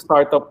fully into the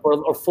startup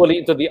world or fully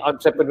into the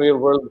entrepreneurial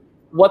world,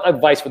 what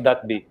advice would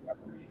that be?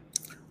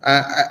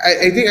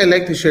 I think I'd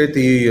like to share to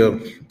you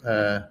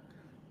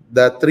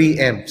the 3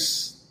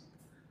 M's: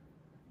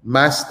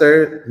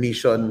 master,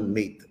 mission,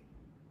 mate.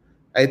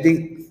 I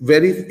think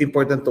very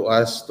important to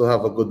us to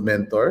have a good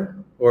mentor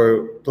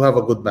or to have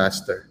a good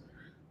master.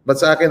 But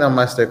sa akin, ang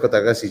master ko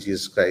talaga si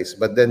Jesus Christ.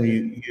 But then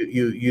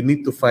you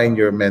need to find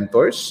your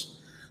mentors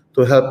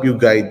to help you,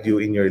 guide you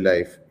in your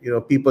life.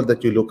 People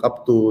that you look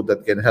up to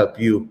that can help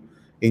you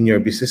in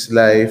your business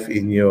life,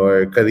 in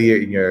your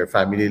career, in your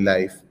family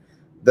life.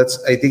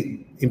 That's, I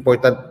think,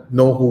 important.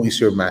 Know who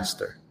is your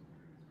master.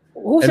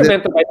 Who's your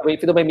mentor, by the way?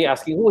 If you don't mind me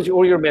asking, who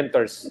are your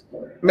mentors?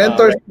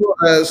 Mentors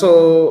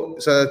so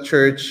sa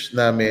church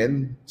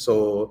namin,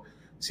 so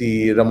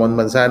si Ramon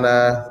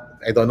Manzana,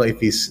 I don't know if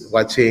he's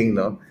watching,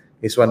 no?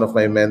 He's one of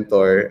my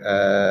mentor,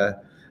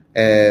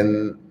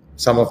 and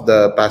some of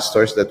the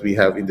pastors that we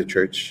have in the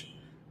church,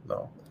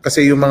 no?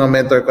 Kasi yung mga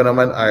mentor ko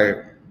naman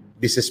are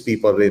business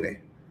people rin eh.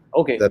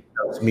 Okay. That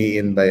helps me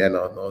in by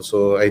no?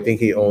 So I think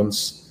he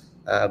owns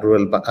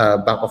Rural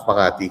Bank of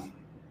Makati.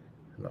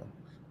 No?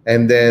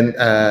 And then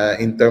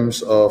in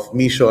terms of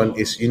mission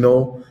is you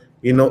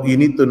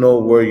need to know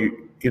where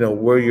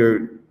where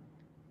you're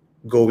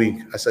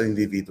going as an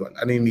individual.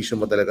 Ano yung mission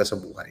mo talaga sa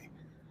buhay?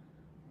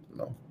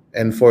 No?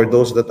 And for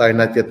those that are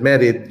not yet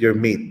married, your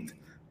mate,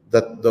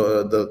 that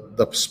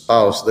the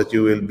spouse that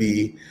will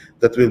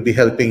be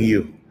helping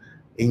you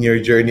in your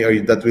journey, or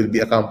that will be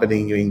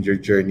accompanying you in your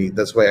journey.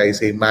 That's why I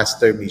say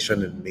master,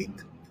 mission, and mate.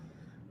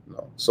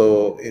 No?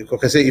 So,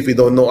 kasi if you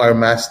don't know our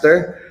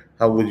master,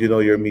 how would you know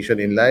your mission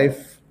in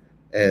life?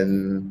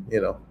 And,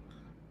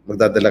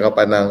 magdadala ka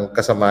pa ng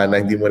kasama na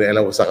hindi mo rin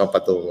alam kung saan ka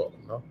patungo.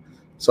 No?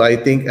 So I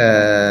think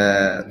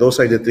those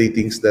are the 3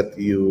 things that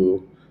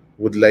you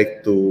would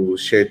like to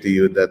share to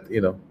you, that,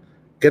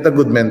 get a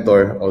good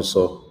mentor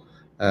also.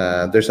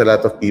 There's a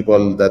lot of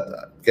people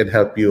that can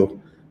help you,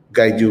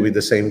 guide you with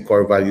the same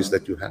core values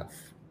that you have.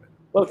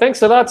 Well,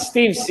 thanks a lot,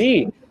 Steve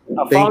C.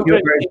 Thank you,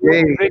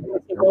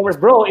 E-Commerce.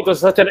 Bro, it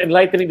was such an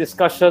enlightening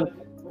discussion.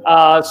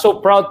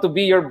 So proud to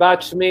be your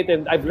batchmate,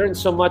 and I've learned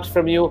so much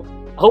from you.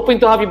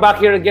 Hoping to have you back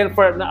here again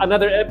for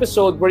another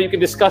episode where you can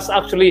discuss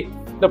actually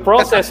the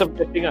process of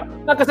getting up.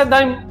 Because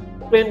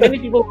many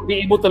people will be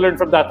able to learn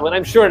from that one.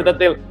 I'm sure that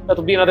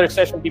will be another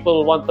session people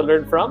will want to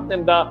learn from,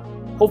 and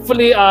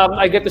hopefully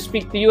I get to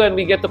speak to you and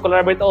we get to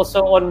collaborate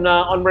also on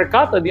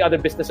Mercato, the other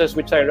businesses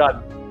which I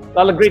run.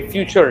 A great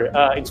future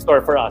in store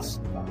for us.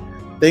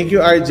 Thank you,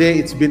 RJ.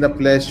 It's been a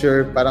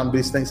pleasure. Parang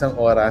bilis ng isang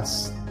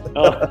oras.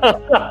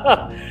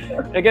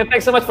 Again,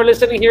 thanks so much for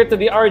listening here to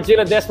the RJ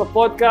Ledesma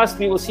podcast.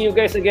 We will see you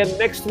guys again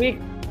next week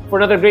for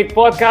another great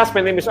podcast.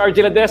 My name is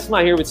RJ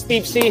Ledesma, here with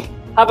Steve C.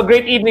 Have a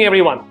great evening,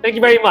 everyone. Thank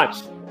you very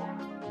much.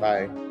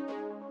 Bye.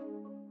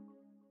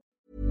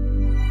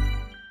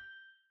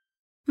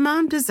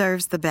 Mom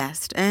deserves the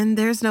best, and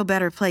there's no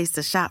better place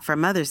to shop for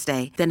Mother's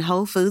Day than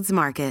Whole Foods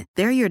Market.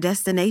 They're your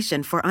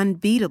destination for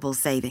unbeatable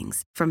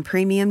savings, from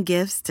premium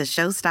gifts to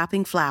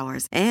show-stopping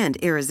flowers and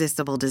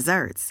irresistible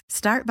desserts.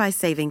 Start by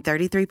saving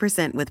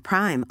 33% with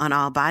Prime on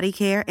all body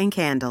care and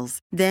candles.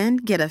 Then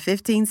get a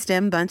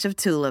 15-stem bunch of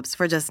tulips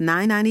for just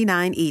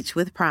 $9.99 each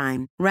with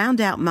Prime.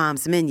 Round out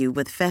Mom's menu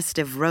with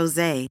festive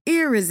rosé,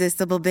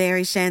 irresistible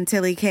berry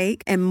chantilly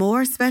cake, and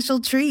more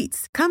special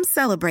treats. Come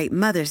celebrate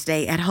Mother's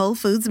Day at Whole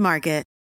Foods Market.